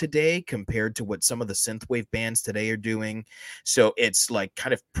modern today compared to what some of the synthwave bands today are doing. So it's like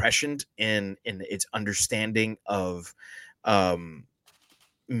kind of prescient in its understanding of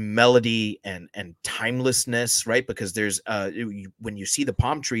melody and timelessness, right? Because there's when you see the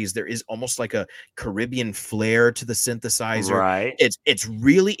palm trees, there is almost like a Caribbean flair to the synthesizer, right? It's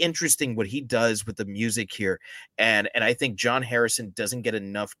really interesting what he does with the music here, and I think John Harrison doesn't get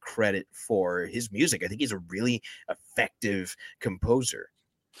enough credit for his music. I think he's a really effective composer.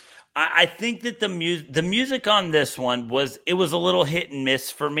 I think that the music on this one was a little hit and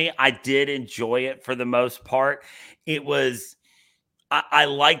miss for me. I did enjoy it for the most part. It was, I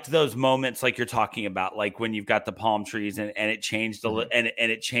liked those moments like you're talking about, like when you've got the palm trees and it changed and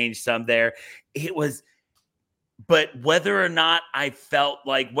it changed some there. It was, But whether or not I felt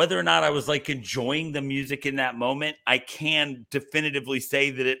like, whether or not I was like enjoying the music in that moment, I can definitively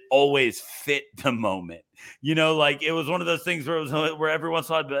say that it always fit the moment. You know, like it was one of those things where it was where every once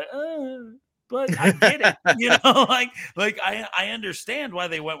in a while I'd be like, but I get it, you know, like I understand why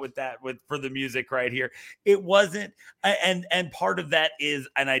they went with that for the music right here. It wasn't, and part of that is,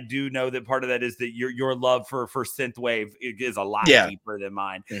 and I do know that part of that is that your love for synthwave is a lot deeper than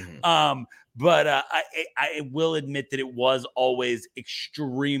mine. Mm-hmm. But I will admit that it was always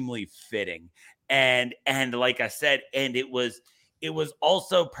extremely fitting, and like I said, and it was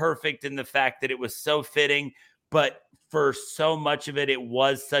also perfect in the fact that it was so fitting, but for so much of it, it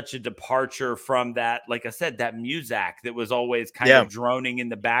was such a departure from that, like I said, that muzak that was always kind of droning in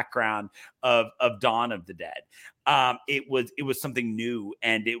the background of Dawn of the Dead. It was something new,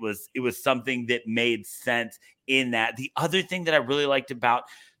 and it was something that made sense in that. The other thing that I really liked about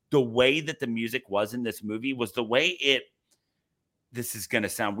the way that the music was in this movie was the way this is going to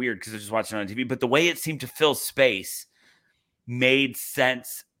sound weird because I was just watching it on TV, but the way it seemed to fill space made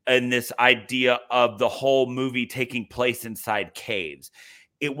sense in this idea of the whole movie taking place inside caves.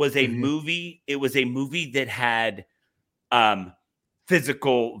 It was a movie. It was a movie that had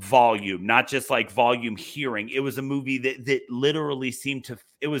physical volume, not just like volume hearing. It was a movie that literally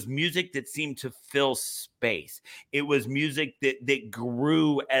it was music that seemed to fill space. It was music that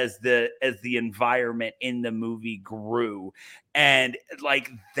grew as the environment in the movie grew. And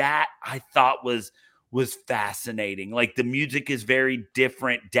like that I thought was fascinating. Like the music is very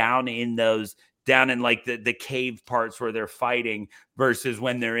different down in like the cave parts where they're fighting versus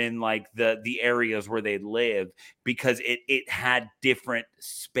when they're in like the areas where they live, because it had different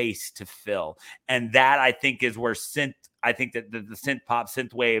space to fill. And that I think is where I think that the synth pop,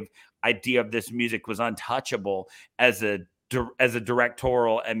 synth wave idea of this music was untouchable as a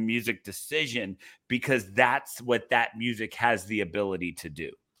directorial and music decision, because that's what that music has the ability to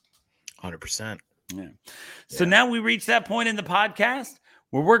do. 100%. Yeah. So now we reach that point in the podcast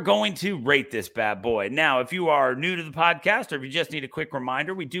where we're going to rate this bad boy. Now, if you are new to the podcast, or if you just need a quick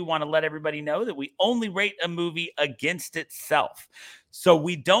reminder, we do want to let everybody know that we only rate a movie against itself. So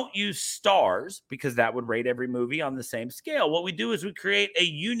we don't use stars, because that would rate every movie on the same scale. What we do is we create a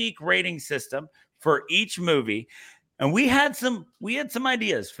unique rating system for each movie. And we had some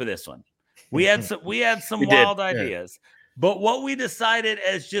ideas for this one. We had some wild ideas. But what we decided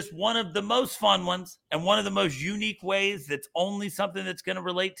as just one of the most fun ones and one of the most unique ways that's only something that's going to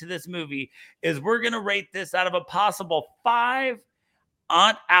relate to this movie is we're going to rate this out of a possible 5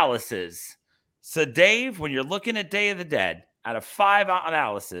 Aunt Alice's. So, Dave, when you're looking at Day of the Dead, out of 5 Aunt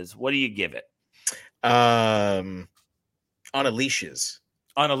Alice's, what do you give it? On Alicia's.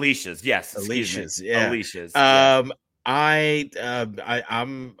 On Alicia's, yes. Alicia's, yeah. Alicia's. I'm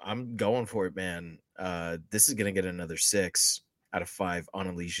going for it, man. This is gonna get another 6 out of 5 on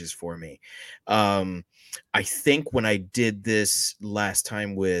Alicia's for me. I think when I did this last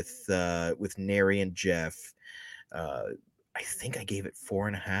time with Neri and Jeff, I think I gave it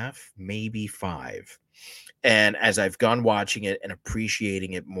 4.5, maybe 5. And as I've gone watching it and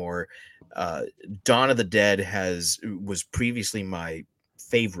appreciating it more, Dawn of the Dead was previously my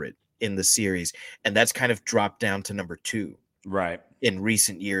favorite in the series, and that's kind of dropped down to number 2. Right. In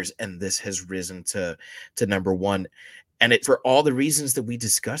recent years, and this has risen to number 1, and it for all the reasons that we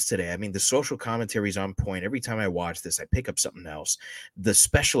discussed today. I mean, the social commentary is on point. Every time I watch this, I pick up something else. The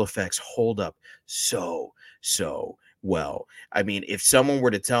special effects hold up so well. I mean, if someone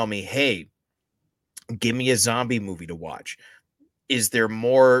were to tell me, hey, give me a zombie movie to watch, is there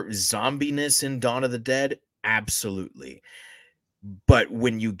more zombiness in Dawn of the Dead? Absolutely. But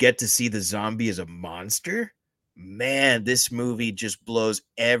when you get to see the zombie as a monster, man, this movie just blows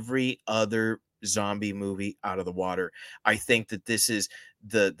every other zombie movie out of the water. I think that this is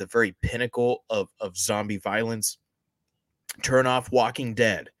the very pinnacle of zombie violence. Turn off Walking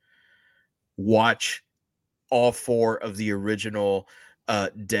Dead. Watch all 4 of the original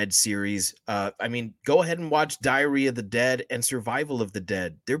Dead series. I mean, go ahead and watch Diary of the Dead and Survival of the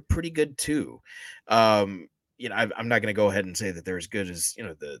Dead. They're pretty good too. You know, I'm not going to go ahead and say that they're as good as, you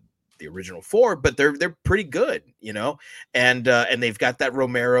know, the original 4, but they're pretty good, you know, and they've got that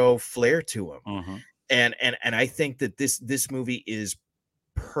Romero flair to them. And I think that this movie is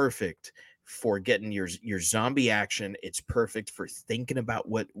perfect for getting your zombie action. It's perfect for thinking about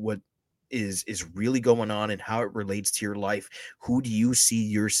what is really going on and how it relates to your life. Who do you see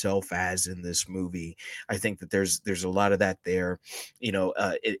yourself as in this movie? I think that there's a lot of that there. You know,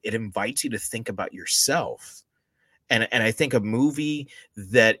 it invites you to think about yourself. And I think a movie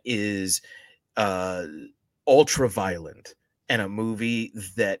that is ultra violent and a movie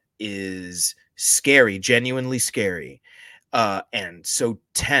that is scary, genuinely scary, and so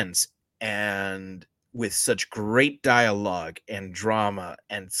tense, and with such great dialogue and drama,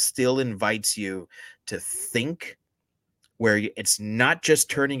 and still invites you to think, where it's not just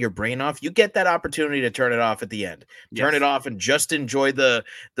turning your brain off. You get that opportunity to turn it off at the end. Turn it off and just enjoy the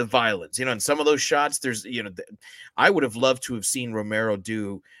violence. You know, in some of those shots, there's, you know, I would have loved to have seen Romero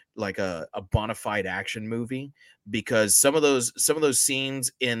do like a bona fide action movie, because some of those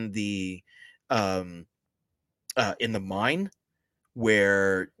scenes in the mine,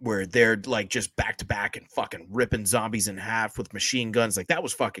 where they're like just back to back and fucking ripping zombies in half with machine guns, like that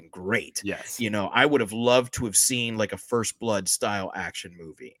was fucking great. Yes. You know, I would have loved to have seen like a First Blood style action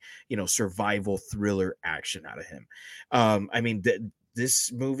movie, you know, survival thriller action out of him. I mean,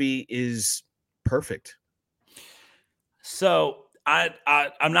 this movie is perfect. So I'm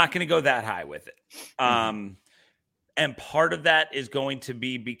not going to go that high with it. And part of that is going to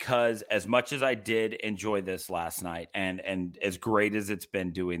be because, as much as I did enjoy this last night, and as great as it's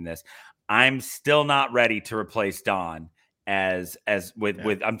been doing this, I'm still not ready to replace Dawn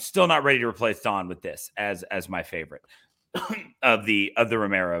I'm still not ready to replace Dawn with this as my favorite of the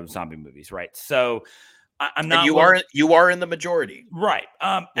Romero zombie movies, right? So I'm not. And you are in the majority, right?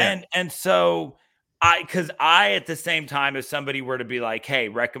 And so. Because at the same time, if somebody were to be like, hey,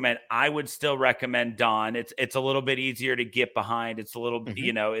 I would still recommend Dawn. It's a little bit easier to get behind. It's a little,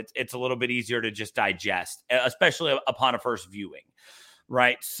 you know, it's a little bit easier to just digest, especially upon a first viewing.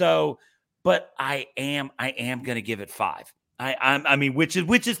 Right. So, but I am going to give it 5. I mean, which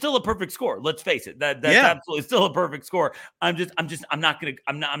is still a perfect score. Let's face it. That's absolutely still a perfect score. I'm not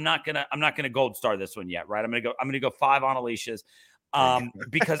gonna gold star this one yet. Right. I'm gonna go 5 on Alicia's.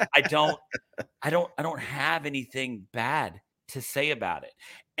 Because I don't have anything bad to say about it.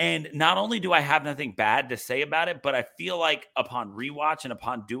 And not only do I have nothing bad to say about it, but I feel like upon rewatch and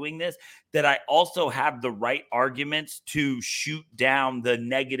upon doing this, that I also have the right arguments to shoot down the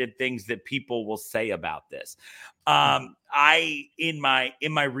negative things that people will say about this. In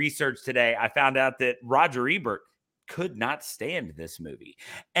my research today, I found out that Roger Ebert could not stand this movie.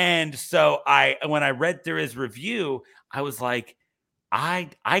 And so when I read through his review, I was like, I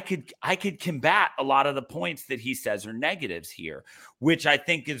could combat a lot of the points that he says are negatives here, which I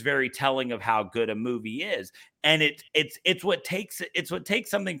think is very telling of how good a movie is. And it's what takes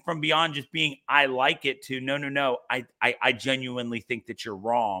something from beyond just being I like it to no, I genuinely think that you're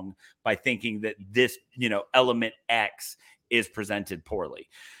wrong by thinking that this, you know, element X is presented poorly.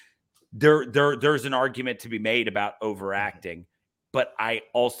 There's an argument to be made about overacting, but I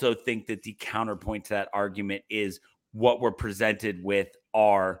also think that the counterpoint to that argument is what we're presented with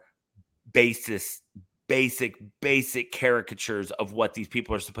are basic caricatures of what these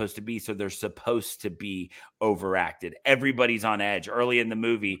people are supposed to be. So they're supposed to be overacted. Everybody's on edge. Early in the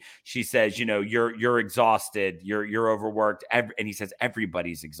movie, she says, you know, you're exhausted, you're overworked. And he says,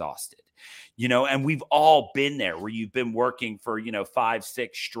 everybody's exhausted, you know, and we've all been there where you've been working for, you know,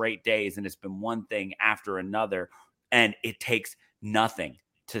 5-6 straight days, and it's been one thing after another, and it takes nothing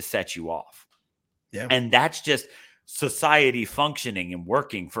to set you off. Yeah. And that's just society functioning and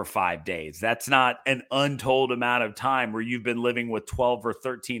working for 5 days. That's not an untold amount of time where you've been living with 12 or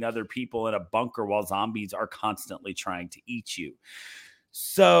 13 other people in a bunker while zombies are constantly trying to eat you.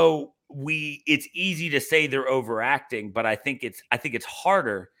 So it's easy to say they're overacting, but I think it's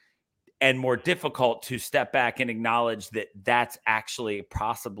harder and more difficult to step back and acknowledge that that's actually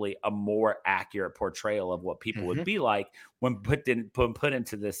possibly a more accurate portrayal of what people would be like when put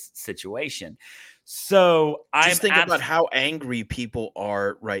into this situation. So just think about how angry people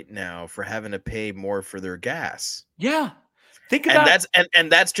are right now for having to pay more for their gas. Yeah. Think about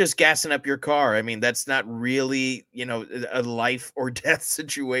that's just gassing up your car. I mean, that's not really, you know, a life or death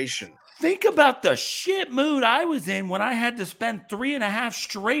situation. Think about the shit mood I was in when I had to spend 3.5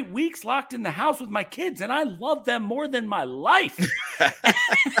 straight weeks locked in the house with my kids, and I love them more than my life.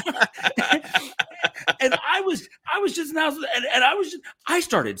 And I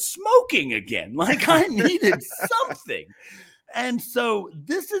started smoking again. Like I needed something. And so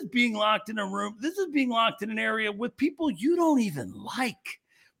this is being locked in a room. This is being locked in an area with people you don't even like,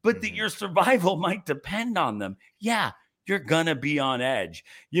 but that your survival might depend on them. Yeah, you're gonna be on edge,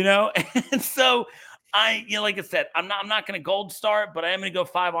 you know? And so like I said, I'm not gonna gold star it, but I am gonna go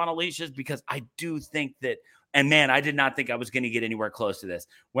 5 on Alicia's, because I do think that, and man, I did not think I was gonna get anywhere close to this.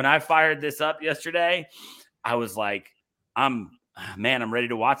 When I fired this up yesterday, I was like, I'm ready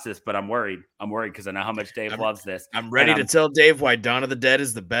to watch this, but I'm worried. Because I know how much Dave loves this. I'm ready to tell Dave why Dawn of the Dead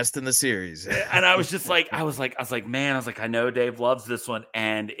is the best in the series. And I was just like, I was like, I know Dave loves this one,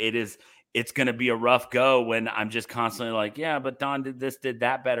 and it is it's going to be a rough go when I'm just constantly like, yeah, but Don did this, did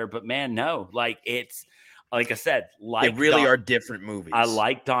that better. But man, no, like it's, like I said, like they really are different movies. I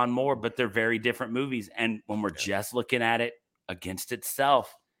like Don more, but they're very different movies. And when we're just looking at it against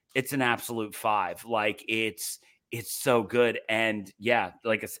itself, it's an absolute 5. Like it's so good. And yeah,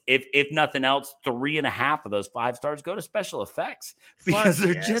 like if nothing else, 3.5 of those 5 stars go to special effects because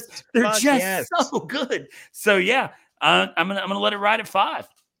they're just so good. So yeah, I'm gonna let it ride at 5.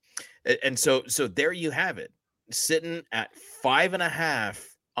 And so there you have it, sitting at 5.5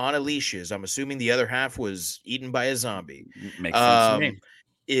 on Alicia's. I'm assuming the other half was eaten by a zombie. Makes sense to me.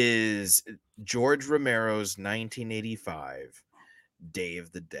 Is George Romero's 1985 Day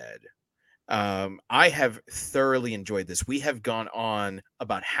of the Dead. I have thoroughly enjoyed this. We have gone on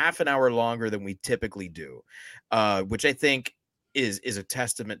about half an hour longer than we typically do, which I think is a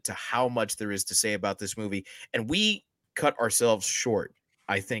testament to how much there is to say about this movie. And we cut ourselves short,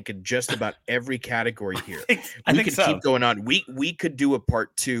 I think, in just about every category here. I think could so. keep going on. We could do a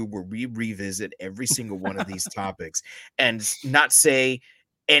part 2 where we revisit every single one of these topics and not say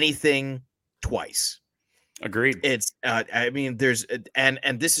anything twice. Agreed. It's I mean, there's and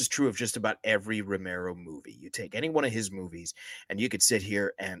this is true of just about every Romero movie. You take any one of his movies and you could sit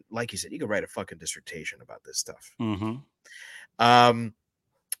here and, like you said, you could write a fucking dissertation about this stuff.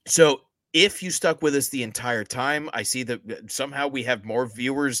 So if you stuck with us the entire time, I see that somehow we have more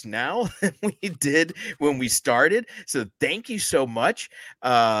viewers now than we did when we started. So thank you so much,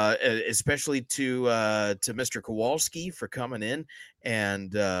 especially to Mr. Kowalski for coming in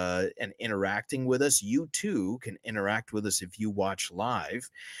and interacting with us. You too can interact with us if you watch live.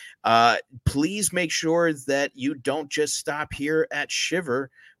 Please make sure that you don't just stop here at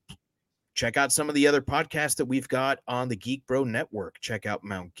Shiver. Check out some of the other podcasts that we've got on the Geek Bro Network. Check out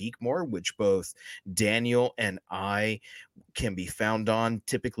Mount Geekmore, which both Daniel and I can be found on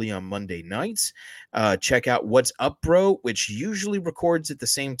typically on Monday nights. Check out What's Up Bro, which usually records at the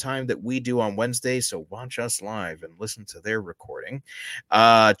same time that we do on Wednesday. So watch us live and listen to their recording.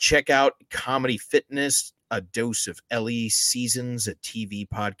 Check out Comedy Fitness, A Dose of Ellie Seasons, a TV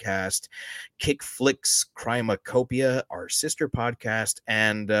podcast, Kick Flicks, Crimacopia, our sister podcast,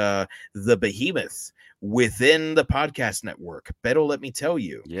 and The Behemoth within the podcast network. Beto, let me tell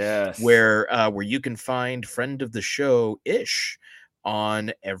you, yes, where you can find friend of the show Ish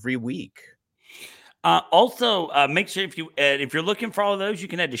on every week. Also, make sure if you're looking for all of those, you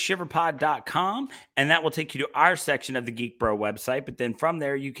can head to shiverpod.com, and that will take you to our section of the Geek Bro website. But then from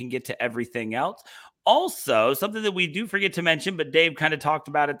there, you can get to everything else. Also, something that we do forget to mention, but Dave kind of talked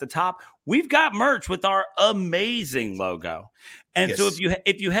about at the top, we've got merch with our amazing logo. And so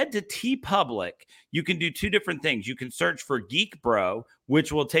if you head to TeePublic, you can do 2 different things. You can search for Geek Bro,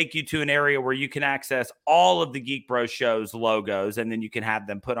 which will take you to an area where you can access all of the Geek Bro show's logos, and then you can have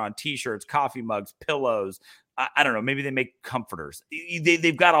them put on t-shirts, coffee mugs, pillows. I don't know. Maybe they make comforters.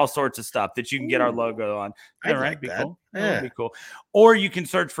 They've got all sorts of stuff that you can get our logo on. All right, be cool. Yeah. That'd be cool. Or you can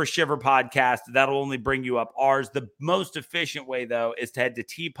search for Shiver Podcast. That'll only bring you up ours. The most efficient way, though, is to head to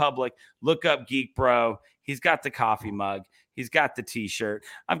TeePublic, look up Geek Bro. He's got the coffee mug. He's got the t-shirt.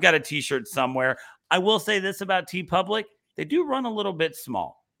 I've got a t-shirt somewhere. I will say this about TeePublic. They do run a little bit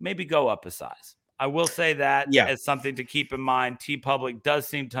small. Maybe go up a size. I will say that as something to keep in mind. TeePublic does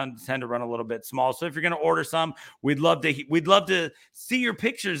seem to tend to run a little bit small. So if you're going to order some, we'd love to see your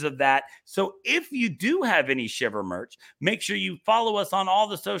pictures of that. So if you do have any Shiver merch, make sure you follow us on all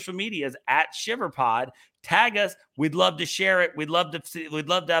the social medias at ShiverPod. Tag us. We'd love to share it. We'd love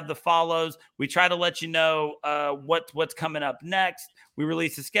to have the follows. We try to let you know what's coming up next. We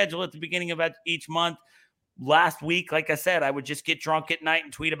release a schedule at the beginning of each month. Last week, like I said, I would just get drunk at night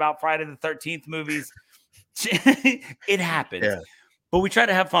and tweet about Friday the 13th movies. It happens. Yeah. But we try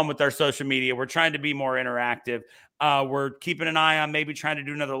to have fun with our social media. We're trying to be more interactive. We're keeping an eye on maybe trying to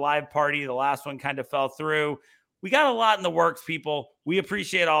do another live party. The last one kind of fell through. We got a lot in the works, people. We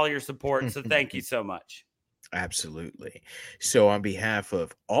appreciate all your support. So thank you so much. Absolutely. So on behalf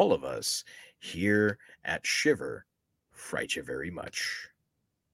of all of us here at Shiver, fright you very much.